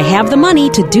 but I have the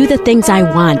money to do the things I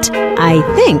want. I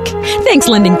think. Thanks,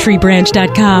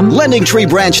 LendingTreeBranch.com.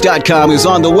 LendingTreeBranch.com is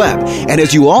on the web. And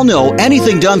as you all know,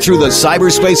 anything done through the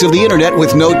cyberspace of the internet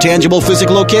with no tangible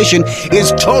physical location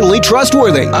is totally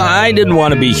trustworthy. I didn't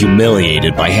want to be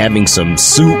humiliated by having some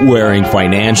suit-wearing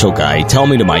financial guy tell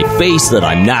me to my face that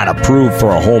I'm not approved for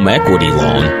a home equity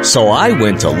loan. So I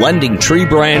went to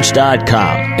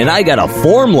LendingTreeBranch.com, and I got a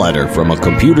form letter from a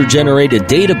computer-generated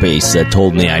database that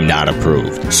told me I'm not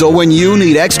approved. So when you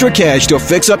need extra cash to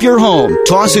fix up your home,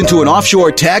 toss into an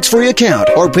offshore tax-free account,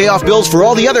 or pay off bills for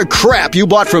all the other crap you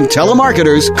bought from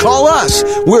telemarketers, call us.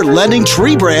 We're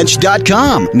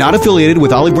LendingTreeBranch.com. Not affiliated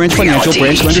with Olive Branch Financial,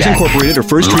 Branch Lenders Incorporated, or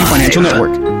First Tree Financial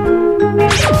Network.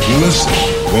 Listen,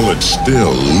 well, it's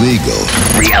still legal.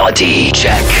 Reality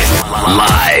Check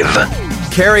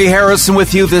Live. Carrie Harrison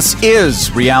with you. This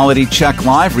is Reality Check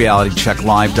Live,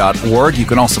 realitychecklive.org. You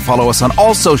can also follow us on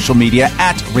all social media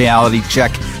at Reality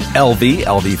Check LV,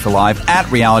 LV for live,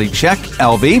 at Reality Check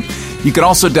LV. You can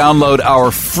also download our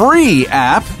free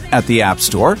app at the App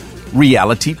Store,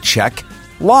 Reality Check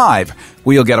Live,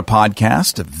 where you'll get a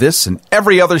podcast of this and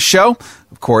every other show,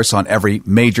 of course, on every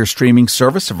major streaming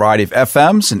service, a variety of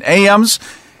FMs and AMs,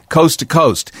 coast to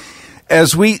coast.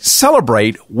 As we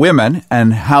celebrate women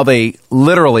and how they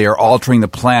literally are altering the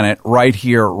planet right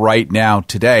here, right now,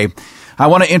 today, I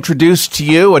want to introduce to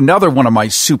you another one of my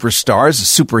superstars,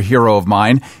 a superhero of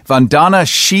mine, Vandana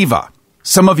Shiva.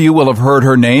 Some of you will have heard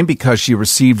her name because she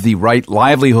received the Right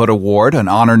Livelihood Award, an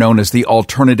honor known as the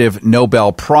Alternative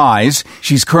Nobel Prize.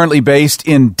 She's currently based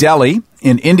in Delhi,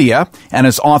 in India, and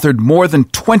has authored more than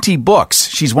 20 books.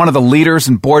 She's one of the leaders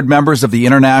and board members of the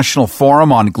International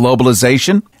Forum on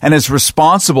Globalization and is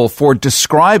responsible for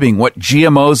describing what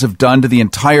GMOs have done to the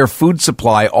entire food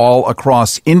supply all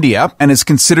across India, and is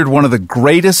considered one of the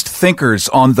greatest thinkers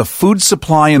on the food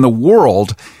supply in the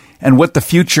world and what the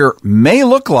future may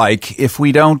look like if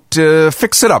we don't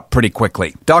fix it up pretty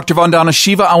quickly. Dr. Vandana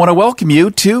Shiva, I want to welcome you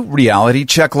to Reality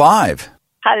Check Live.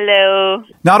 Hello.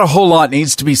 Not a whole lot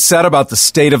needs to be said about the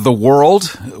state of the world,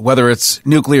 whether it's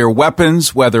nuclear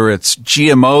weapons, whether it's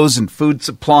GMOs and food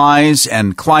supplies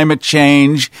and climate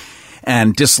change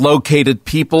and dislocated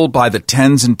people by the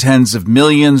tens and tens of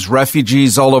millions,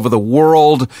 refugees all over the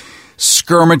world,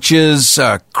 skirmishes,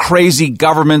 crazy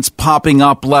governments popping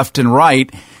up left and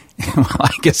right. Well, I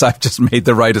guess I've just made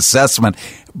the right assessment.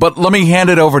 But let me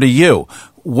hand it over to you.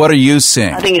 What are you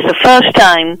seeing? I think it's the first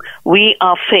time we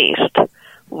are faced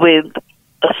with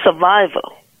a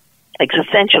survival,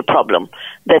 existential problem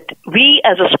that we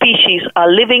as a species are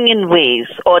living in ways,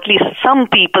 or at least some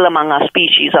people among our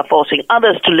species are forcing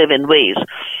others to live in ways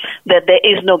that there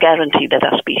is no guarantee that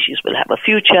our species will have a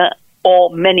future,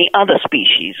 or many other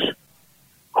species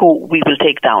who we will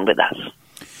take down with us.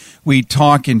 We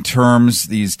talk in terms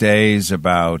these days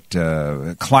about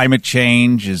climate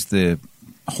change. Is the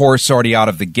horse already out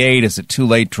of the gate? Is it too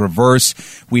late to reverse?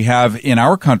 We have in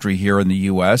our country here in the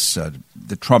U.S.,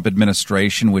 the Trump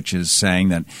administration, which is saying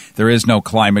that there is no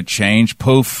climate change.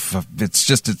 Poof,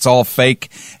 it's all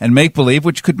fake and make-believe,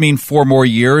 which could mean 4 more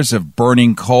years of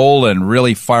burning coal and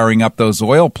really firing up those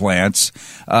oil plants.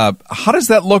 How does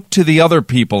that look to the other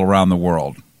people around the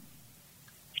world?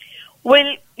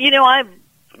 Well, I've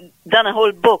done a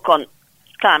whole book on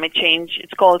climate change.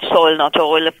 It's called Soil Not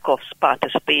Oil. Of course,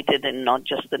 participated in not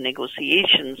just the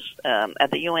negotiations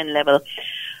at the UN level,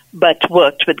 but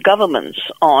worked with governments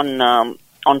on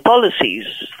policies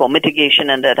for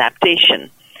mitigation and adaptation.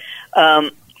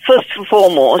 First and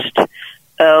foremost,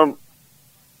 to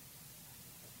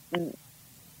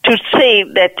say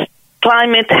that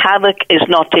climate havoc is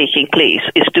not taking place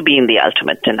is to be in the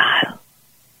ultimate denial.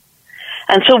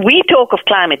 And so we talk of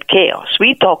climate chaos,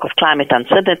 we talk of climate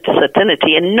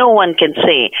uncertainty, and no one can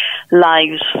say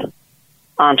lives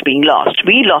aren't being lost.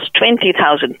 We lost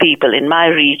 20,000 people in my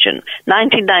region.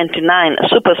 1999, a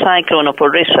super cyclone of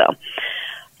Orissa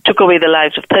took away the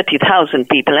lives of 30,000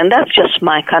 people, and that's just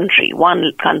my country,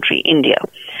 one country, India.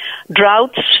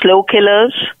 Droughts, slow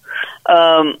killers,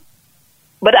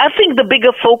 but I think the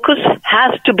bigger focus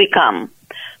has to become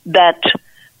that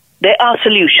there are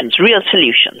solutions, real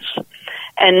solutions.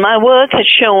 And my work has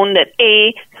shown that,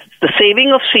 A, the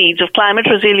saving of seeds, of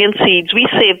climate-resilient seeds, we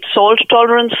saved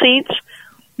salt-tolerant seeds.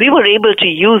 We were able to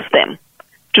use them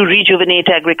to rejuvenate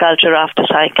agriculture after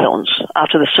cyclones,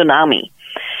 after the tsunami.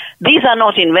 These are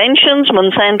not inventions.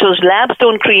 Monsanto's labs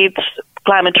don't create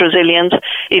climate resilience.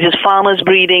 It is farmers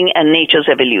breeding and nature's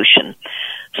evolution.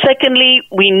 Secondly,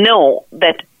 we know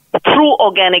that through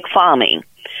organic farming,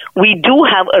 we do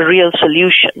have a real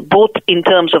solution, both in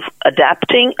terms of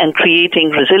adapting and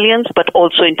creating resilience, but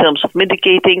also in terms of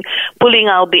mitigating, pulling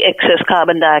out the excess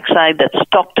carbon dioxide that's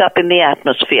stocked up in the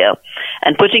atmosphere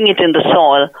and putting it in the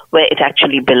soil where it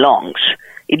actually belongs.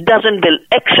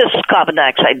 Excess carbon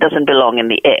dioxide doesn't belong in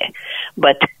the air,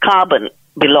 but carbon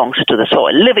belongs to the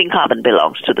soil. Living carbon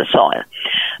belongs to the soil.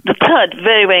 The third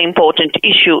very, very important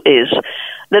issue is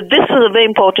that this is a very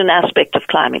important aspect of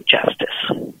climate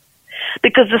justice.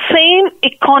 Because the same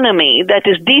economy that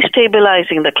is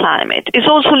destabilizing the climate is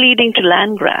also leading to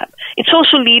land grab. It's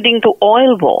also leading to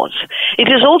oil wars. It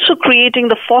is also creating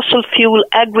the fossil fuel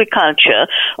agriculture,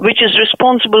 which is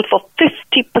responsible for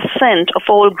 50% of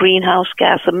all greenhouse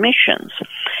gas emissions.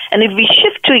 And if we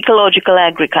shift to ecological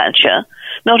agriculture,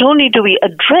 not only do we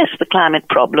address the climate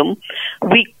problem,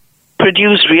 we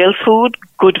produce real food,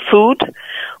 good food.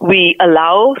 We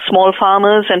allow small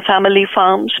farmers and family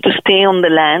farms to stay on the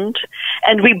land,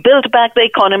 and we build back the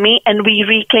economy and we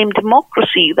reclaim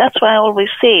democracy. That's why I always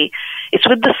say it's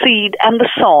with the seed and the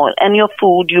soil and your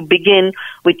food. You begin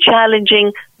with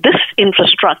challenging this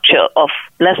infrastructure of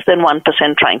less than 1%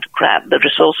 trying to grab the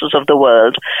resources of the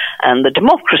world and the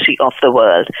democracy of the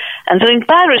world. And so in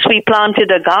Paris, we planted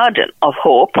a garden of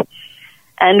hope,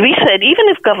 and we said, even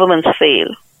if governments fail,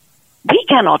 we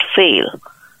cannot fail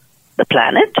the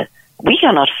planet, we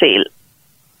cannot fail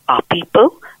our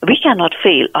people, we cannot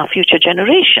fail our future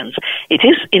generations. It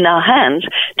is in our hands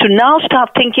to now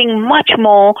start thinking much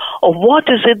more of what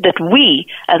is it that we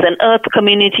as an earth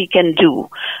community can do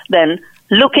than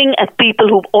looking at people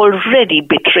who've already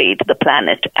betrayed the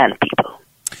planet and people.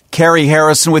 Carrie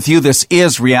Harrison with you. This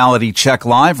is Reality Check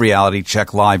Live,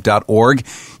 realitychecklive.org.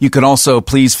 You can also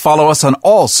please follow us on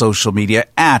all social media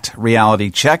at Reality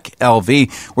Check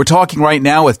LV. We're talking right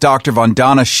now with Dr.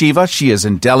 Vandana Shiva. She is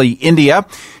in Delhi, India.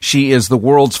 She is the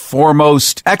world's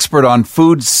foremost expert on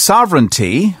food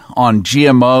sovereignty, on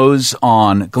GMOs,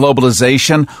 on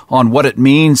globalization, on what it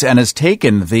means, and has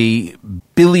taken the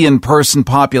billion-person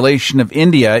population of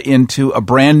India into a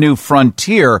brand new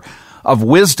frontier of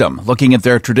wisdom, looking at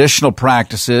their traditional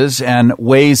practices and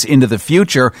ways into the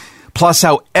future, plus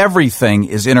how everything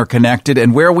is interconnected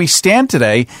and where we stand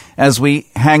today as we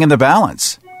hang in the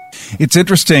balance. It's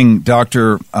interesting,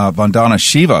 Dr. Vandana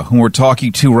Shiva, whom we're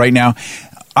talking to right now.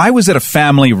 I was at a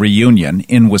family reunion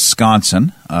in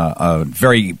Wisconsin, a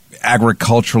very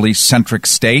agriculturally centric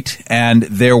state, and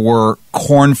there were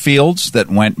cornfields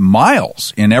that went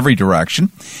miles in every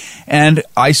direction. And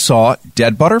I saw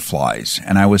dead butterflies,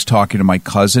 and I was talking to my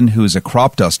cousin who's a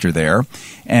crop duster there,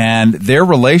 and their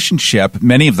relationship,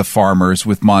 many of the farmers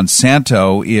with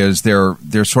Monsanto, is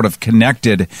they're sort of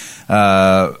connected.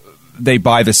 They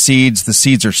buy the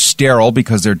seeds are sterile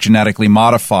because they're genetically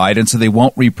modified, and so they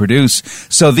won't reproduce.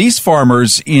 So these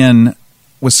farmers in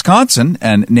Wisconsin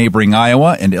and neighboring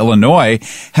Iowa and Illinois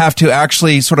have to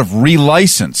actually sort of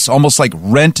relicense, almost like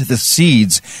rent the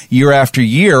seeds year after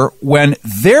year, when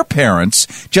their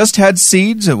parents just had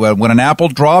seeds. When an apple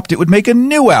dropped, it would make a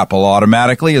new apple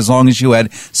automatically as long as you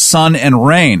had sun and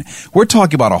rain. We're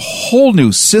talking about a whole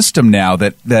new system now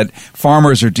that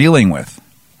farmers are dealing with.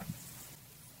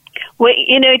 Well,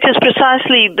 it is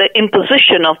precisely the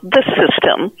imposition of this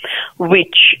system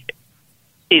which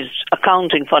is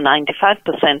accounting for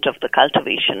 95% of the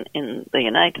cultivation in the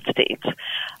United States.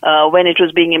 When it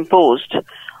was being imposed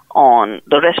on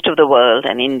the rest of the world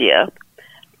and India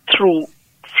through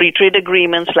free trade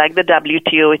agreements like the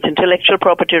WTO, its intellectual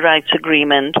property rights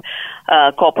agreement,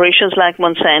 corporations like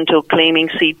Monsanto claiming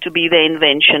seed to be their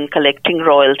invention, collecting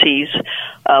royalties,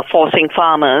 forcing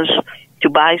farmers to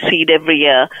buy seed every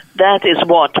year. That is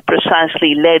what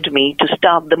precisely led me to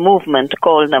start the movement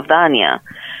called Navdanya,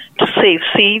 to save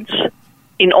seeds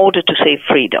in order to save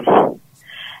freedom.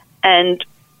 And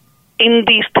in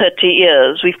these 30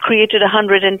 years, we've created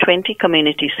 120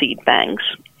 community seed banks.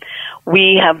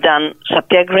 We have done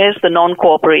satyagrahas, the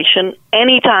non-cooperation.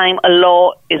 Anytime a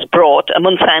law is brought, a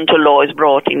Monsanto law is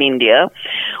brought in India,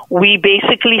 we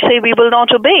basically say we will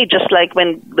not obey, just like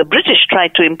when the British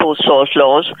tried to impose salt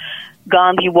laws.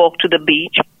 Gandhi walked to the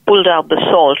beach, pulled out the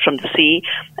salt from the sea,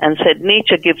 and said,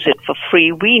 nature gives it for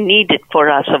free. We need it for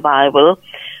our survival.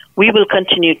 We will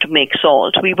continue to make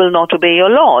salt. We will not obey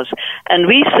your laws. And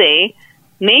we say,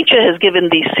 nature has given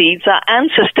these seeds. Our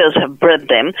ancestors have bred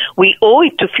them. We owe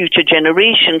it to future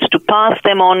generations to pass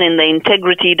them on in the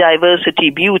integrity,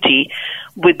 diversity, beauty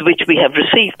with which we have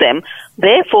received them.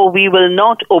 Therefore, we will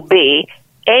not obey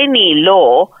any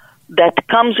law that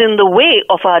comes in the way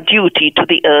of our duty to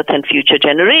the earth and future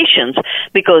generations,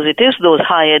 because it is those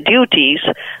higher duties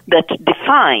that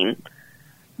define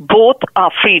both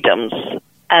our freedoms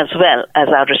as well as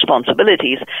our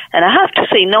responsibilities. And I have to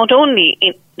say, not only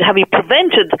have we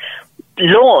prevented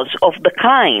laws of the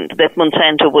kind that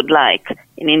Monsanto would like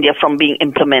in India from being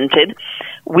implemented,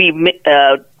 we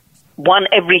won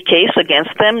every case against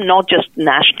them, not just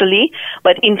nationally,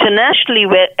 but internationally,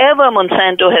 wherever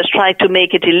Monsanto has tried to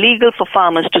make it illegal for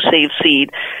farmers to save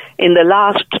seed. In the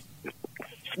last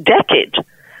decade,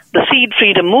 the seed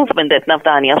freedom movement that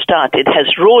Navdanya started has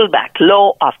rolled back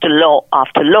law after law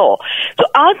after law. So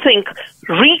I think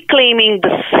reclaiming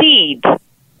the seed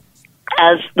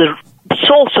as the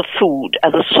source of food,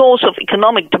 as a source of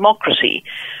economic democracy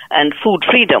and food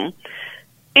freedom,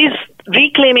 is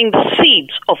reclaiming the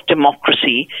seeds of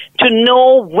democracy, to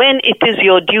know when it is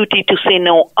your duty to say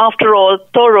no. After all,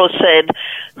 Thoreau said,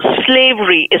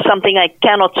 slavery is something I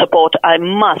cannot support. I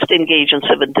must engage in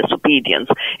civil disobedience.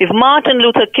 If Martin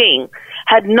Luther King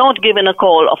had not given a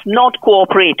call of not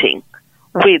cooperating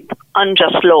with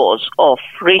unjust laws of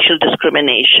racial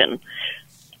discrimination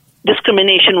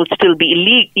would still be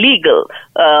illegal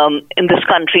in this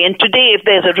country. And today, if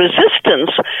there's a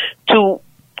resistance to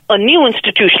a new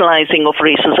institutionalizing of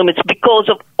racism, it's because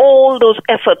of all those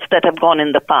efforts that have gone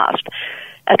in the past.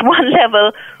 At one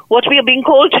level, what we are being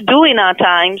called to do in our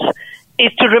times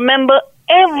is to remember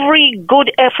every good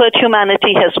effort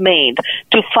humanity has made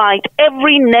to fight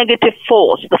every negative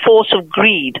force, the force of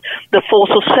greed, the force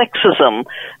of sexism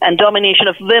and domination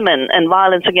of women and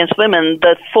violence against women,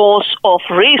 the force of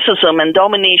racism and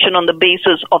domination on the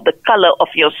basis of the color of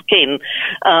your skin,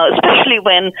 especially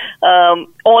when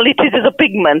all it is a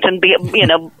pigment and,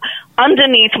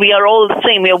 underneath we are all the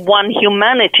same. We are one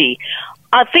humanity.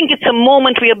 I think it's a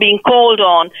moment we are being called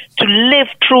on to live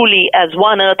truly as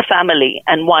one earth family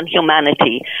and one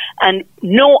humanity. And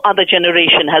no other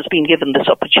generation has been given this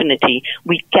opportunity.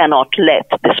 We cannot let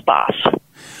this pass.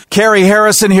 Carrie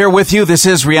Harrison here with you. This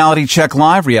is Reality Check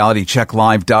Live,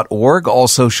 realitychecklive.org, all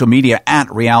social media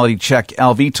at Reality Check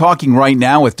LV. Talking right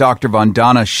now with Dr.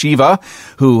 Vandana Shiva,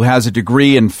 who has a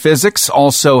degree in physics,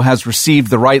 also has received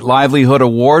the Right Livelihood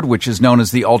Award, which is known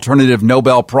as the Alternative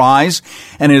Nobel Prize,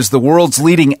 and is the world's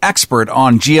leading expert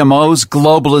on GMOs,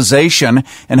 globalization,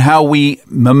 and how we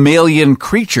mammalian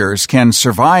creatures can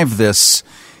survive this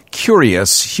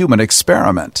curious human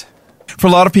experiment. For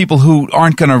a lot of people who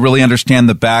aren't going to really understand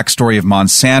the backstory of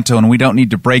Monsanto, and we don't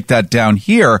need to break that down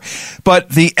here, but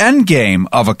the end game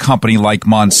of a company like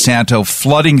Monsanto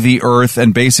flooding the earth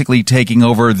and basically taking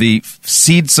over the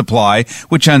seed supply,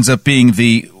 which ends up being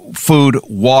the food,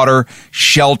 water,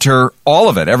 shelter, all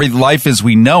of it, every life as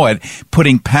we know it,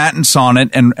 putting patents on it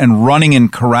and running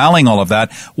and corralling all of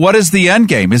that. What is the end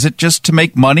game? Is it just to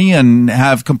make money and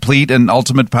have complete and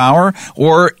ultimate power?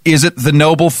 Or is it the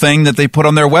noble thing that they put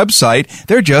on their website?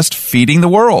 They're just feeding the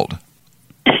world.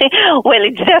 Well,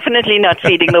 it's definitely not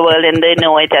feeding the world, and they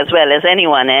know it as well as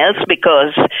anyone else,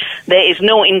 because there is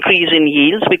no increase in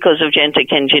yields because of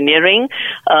genetic engineering.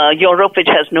 Europe, which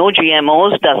has no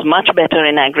GMOs, does much better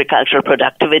in agricultural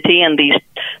productivity, and these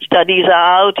studies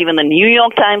are out. Even the New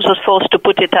York Times was forced to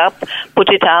put it out.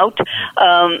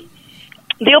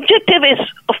 The objective is,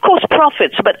 of course,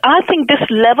 profits, but I think this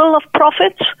level of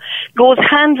profits goes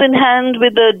hand in hand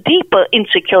with a deeper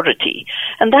insecurity.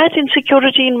 And that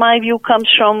insecurity, in my view, comes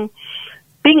from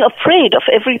being afraid of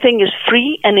everything is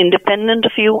free and independent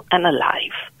of you and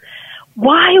alive.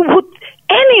 Why would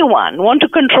anyone want to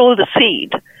control the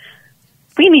seed?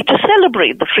 We need to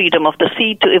celebrate the freedom of the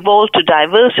seed to evolve to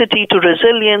diversity, to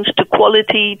resilience, to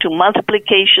quality, to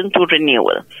multiplication, to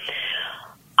renewal.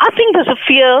 I think there's a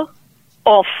fear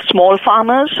of small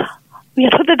farmers.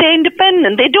 They're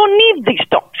independent. They don't need these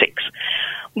toxics.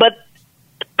 But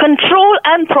control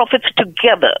and profits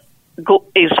together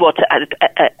is what's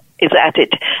is at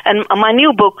it. And my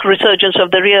new book, Resurgence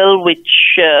of the Real, which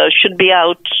should be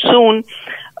out soon,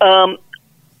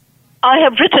 I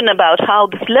have written about how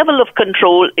this level of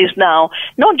control is now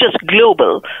not just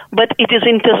global, but it is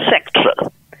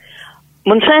intersectoral.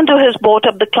 Monsanto has bought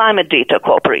up the Climate Data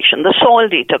Corporation, the Soil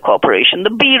Data Corporation, the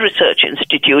Bee Research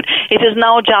Institute. It has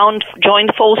now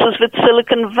joined forces with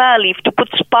Silicon Valley to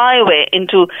put spyware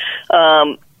into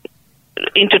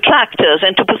tractors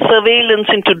and to put surveillance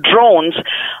into drones.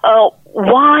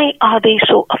 Why are they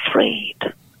so afraid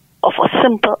of a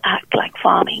simple act like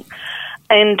farming?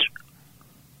 And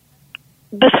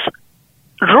this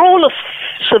role of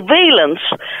surveillance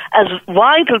as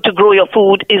vital to grow your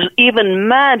food is even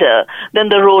madder than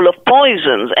the role of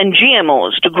poisons and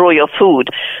GMOs to grow your food.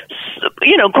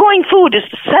 Growing food is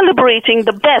celebrating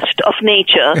the best of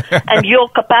nature and your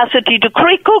capacity to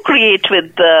co-create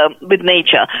with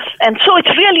nature. And so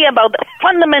it's really about the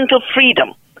fundamental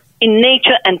freedom in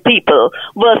nature and people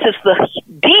versus the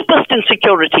deepest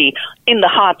insecurity in the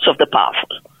hearts of the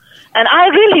powerful. And I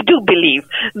really do believe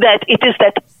that it is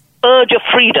that urge of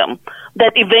freedom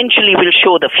that eventually will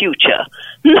show the future,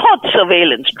 not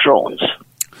surveillance drones.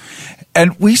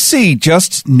 And we see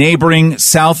just neighboring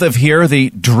south of here, the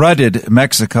dreaded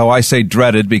Mexico. I say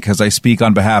dreaded because I speak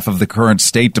on behalf of the current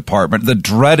State Department, the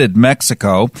dreaded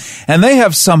Mexico. And they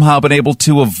have somehow been able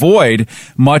to avoid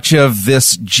much of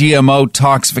this GMO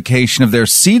toxification of their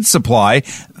seed supply,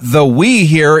 though we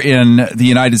here in the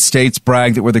United States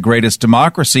brag that we're the greatest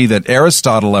democracy that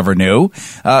Aristotle ever knew.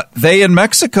 They in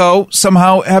Mexico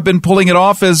somehow have been pulling it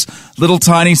off as little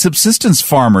tiny subsistence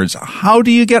farmers. How do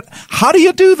you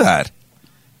do that?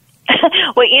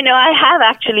 Well, I have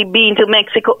actually been to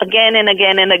Mexico again and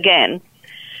again and again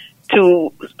to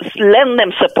lend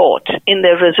them support in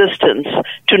their resistance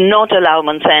to not allow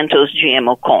Monsanto's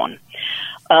GMO corn.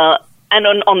 And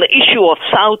on the issue of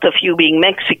south of you being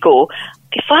Mexico,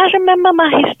 if I remember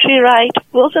my history right,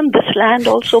 wasn't this land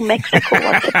also Mexico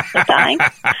once upon a time?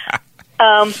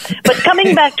 But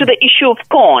coming back to the issue of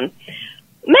corn,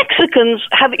 Mexicans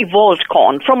have evolved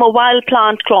corn from a wild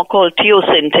plant called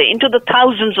teosinte into the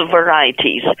thousands of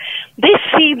varieties. They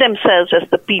see themselves as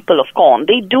the people of corn.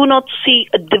 They do not see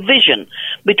a division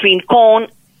between corn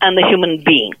and the human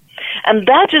being. And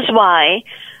that is why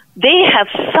they have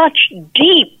such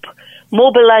deep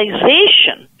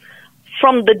mobilization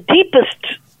from the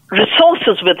deepest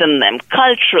resources within them,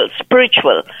 cultural,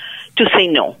 spiritual, to say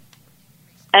no.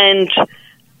 And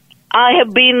I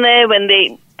have been there when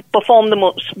they perform the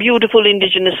most beautiful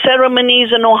indigenous ceremonies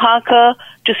in Oaxaca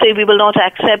to say we will not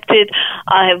accept it.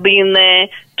 I have been there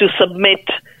to submit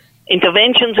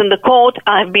interventions in the court.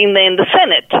 I have been there in the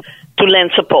Senate to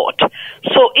lend support.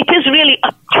 So it is really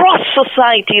across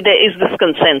society there is this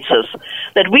consensus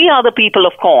that we are the people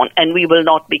of corn and we will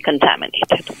not be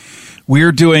contaminated.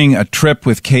 We're doing a trip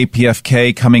with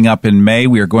KPFK coming up in May.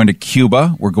 We are going to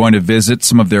Cuba. We're going to visit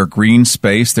some of their green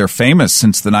space. They're famous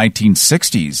since the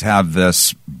 1960s, have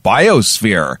this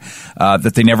biosphere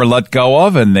that they never let go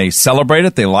of, and they celebrate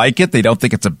it. They like it. They don't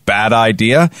think it's a bad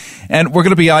idea. And we're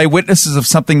going to be eyewitnesses of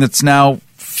something that's now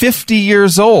 50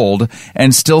 years old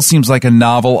and still seems like a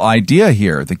novel idea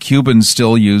here. The Cubans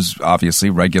still use, obviously,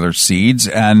 regular seeds,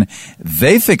 and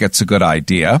they think it's a good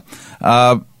idea.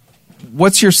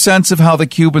 What's your sense of how the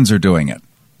Cubans are doing it?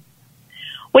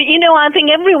 Well, I think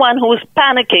everyone who is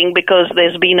panicking because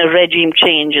there's been a regime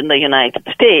change in the United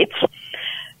States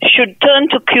should turn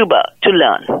to Cuba to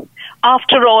learn.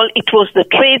 After all, it was the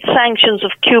trade sanctions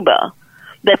of Cuba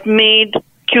that made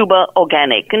Cuba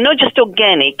organic. And not just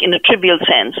organic in a trivial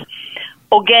sense,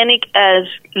 organic as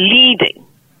leading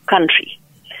country.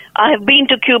 I have been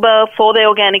to Cuba for the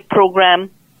organic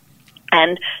program,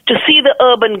 and to see the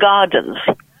urban gardens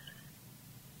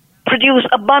produce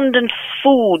abundant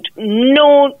food.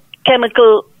 No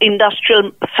chemical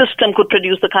industrial system could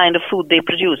produce the kind of food they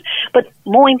produce. But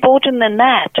more important than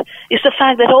that is the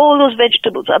fact that all those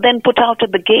vegetables are then put out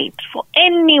at the gate for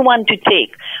anyone to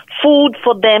take. Food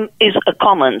for them is a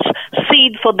commons.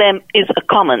 Seed for them is a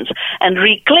commons. And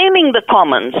reclaiming the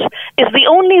commons is the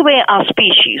only way our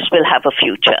species will have a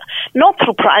future. Not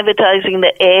through privatizing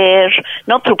the air,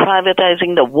 not through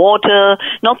privatizing the water,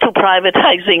 not through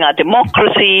privatizing our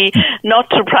democracy,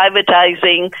 not through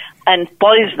privatizing and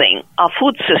poisoning our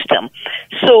food system.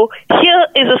 So here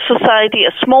is a society,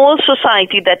 a small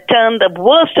society that turned the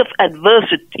worst of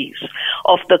adversities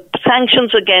of the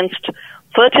sanctions against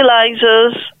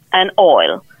fertilizers and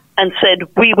oil and said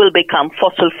we will become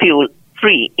fossil fuel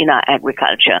free in our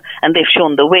agriculture. And they've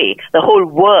shown the way. The whole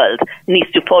world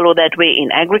needs to follow that way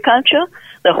in agriculture.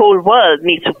 The whole world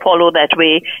needs to follow that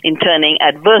way in turning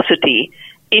adversity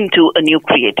into a new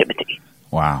creativity.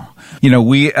 Wow.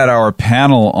 We at our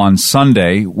panel on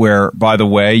Sunday, where, by the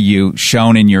way, you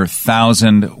shone in your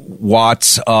 1,000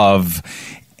 watts of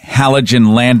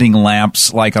halogen landing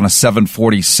lamps like on a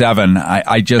 747.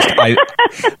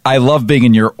 I love being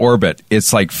in your orbit.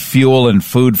 It's like fuel and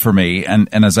food for me. And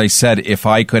as I said, if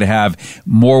I could have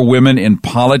more women in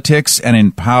politics and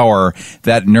in power,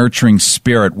 that nurturing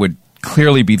spirit would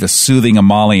clearly be the soothing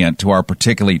emollient to our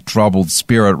particularly troubled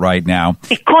spirit right now.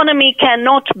 Economy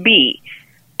cannot be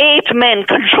 8 men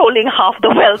controlling half the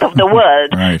wealth of the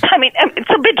world. Right. I mean, it's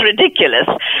a bit ridiculous.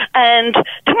 And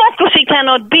democracy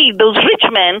cannot be those rich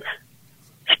men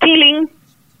stealing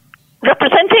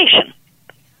representation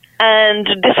and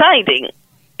deciding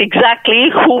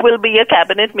exactly who will be a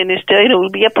cabinet minister and who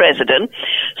will be a president.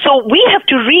 So we have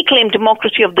to reclaim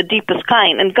democracy of the deepest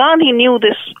kind. And Gandhi knew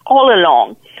this all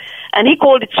along. And he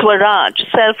called it Swaraj,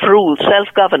 self-rule,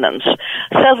 self-governance.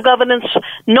 Self-governance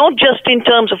not just in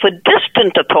terms of a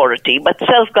distant authority, but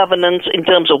self-governance in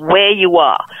terms of where you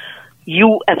are.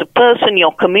 You as a person,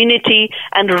 your community,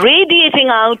 and radiating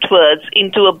outwards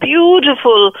into a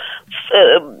beautiful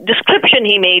description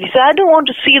he made. He said, I don't want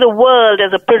to see the world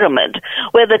as a pyramid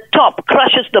where the top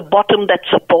crushes the bottom that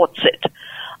supports it.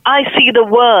 I see the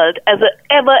world as an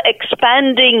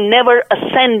ever-expanding,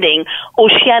 never-ascending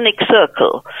oceanic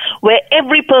circle, where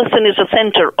every person is the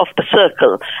center of the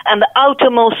circle, and the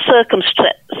outermost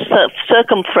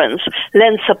circumference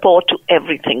lends support to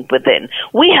everything within.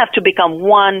 We have to become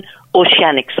one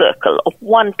oceanic circle of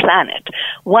one planet,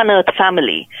 one Earth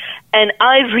family. And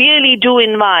I really do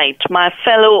invite my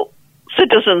fellow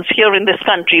citizens here in this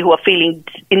country who are feeling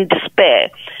in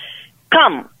despair,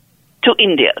 come to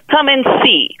India. Come and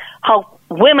see how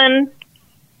women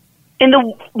in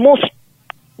the most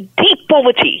deep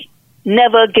poverty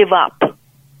never give up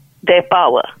their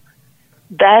power.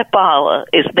 Their power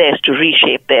is theirs to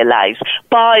reshape their lives.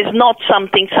 Power is not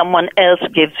something someone else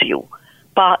gives you.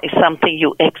 Power is something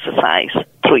you exercise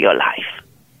through your life.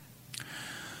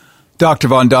 Dr.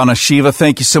 Vandana Shiva,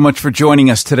 thank you so much for joining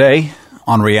us today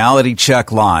on Reality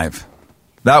Check Live.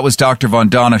 That was Dr.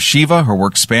 Vandana Shiva. Her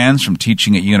work spans from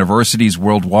teaching at universities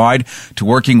worldwide to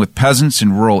working with peasants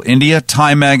in rural India.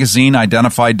 Time magazine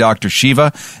identified Dr.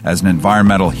 Shiva as an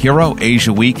environmental hero.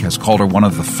 Asia Week has called her one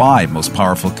of the 5 most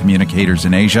powerful communicators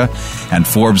in Asia. And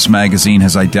Forbes magazine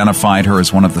has identified her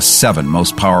as one of the 7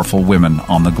 most powerful women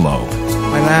on the globe.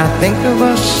 When I think of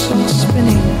us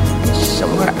spinning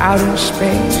somewhere out in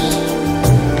space,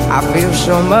 I feel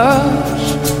so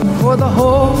much for the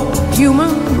whole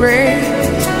human race.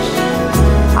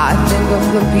 I think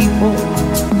of the people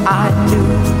I knew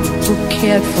who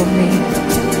cared for me.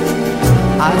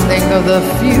 I think of the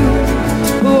few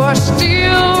who are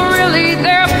still really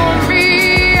there for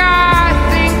me. I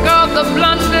think of the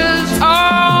blunders,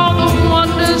 all the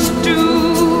wonders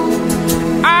too.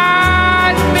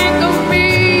 I think of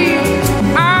me,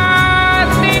 I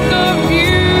think of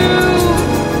you,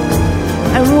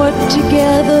 and what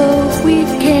together we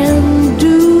can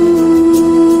do.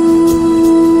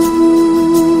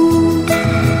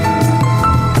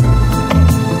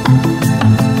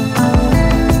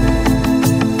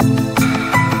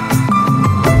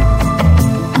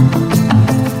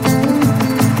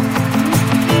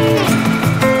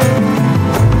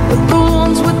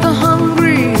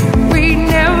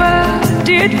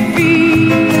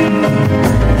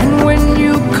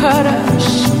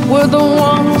 We're the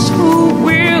ones who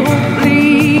will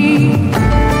bleed.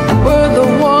 We're the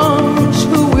ones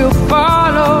who will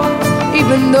follow,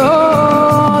 even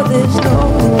though there's no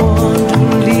one to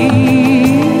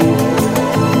lead.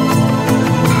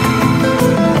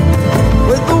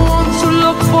 We're the ones who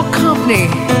look for company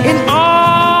in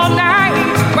all-night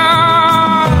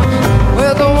bars.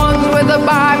 We're the ones with the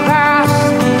bypass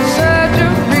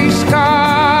surgery scars.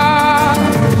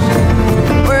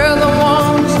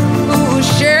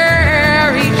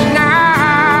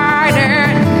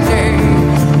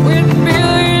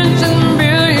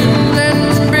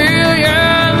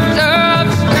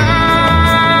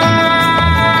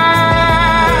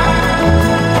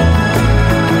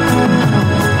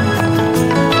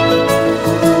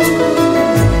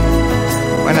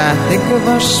 Think of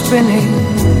us spinning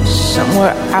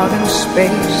somewhere out in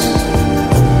space.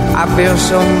 I feel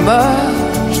so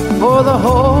much for the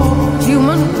whole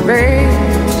human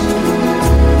race.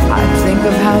 I think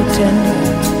of how tender,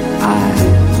 I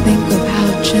think of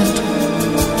how gentle,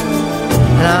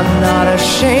 and I'm not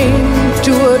ashamed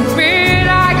to admit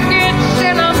I get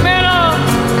sentimental.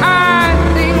 I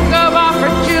think of our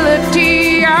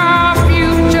fragility, our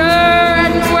future,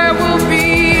 and where we'll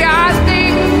be. I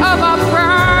think of our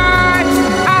pride.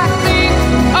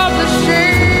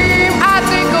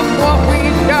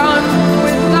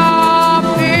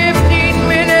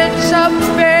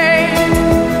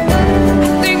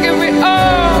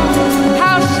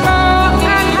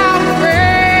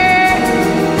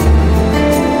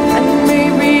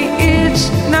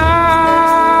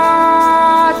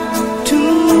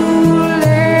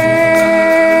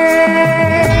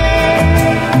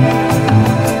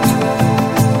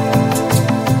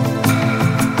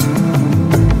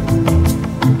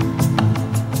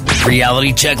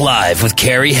 Reality Check Live with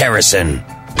Carrie Harrison.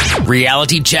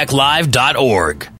 RealityCheckLive.org.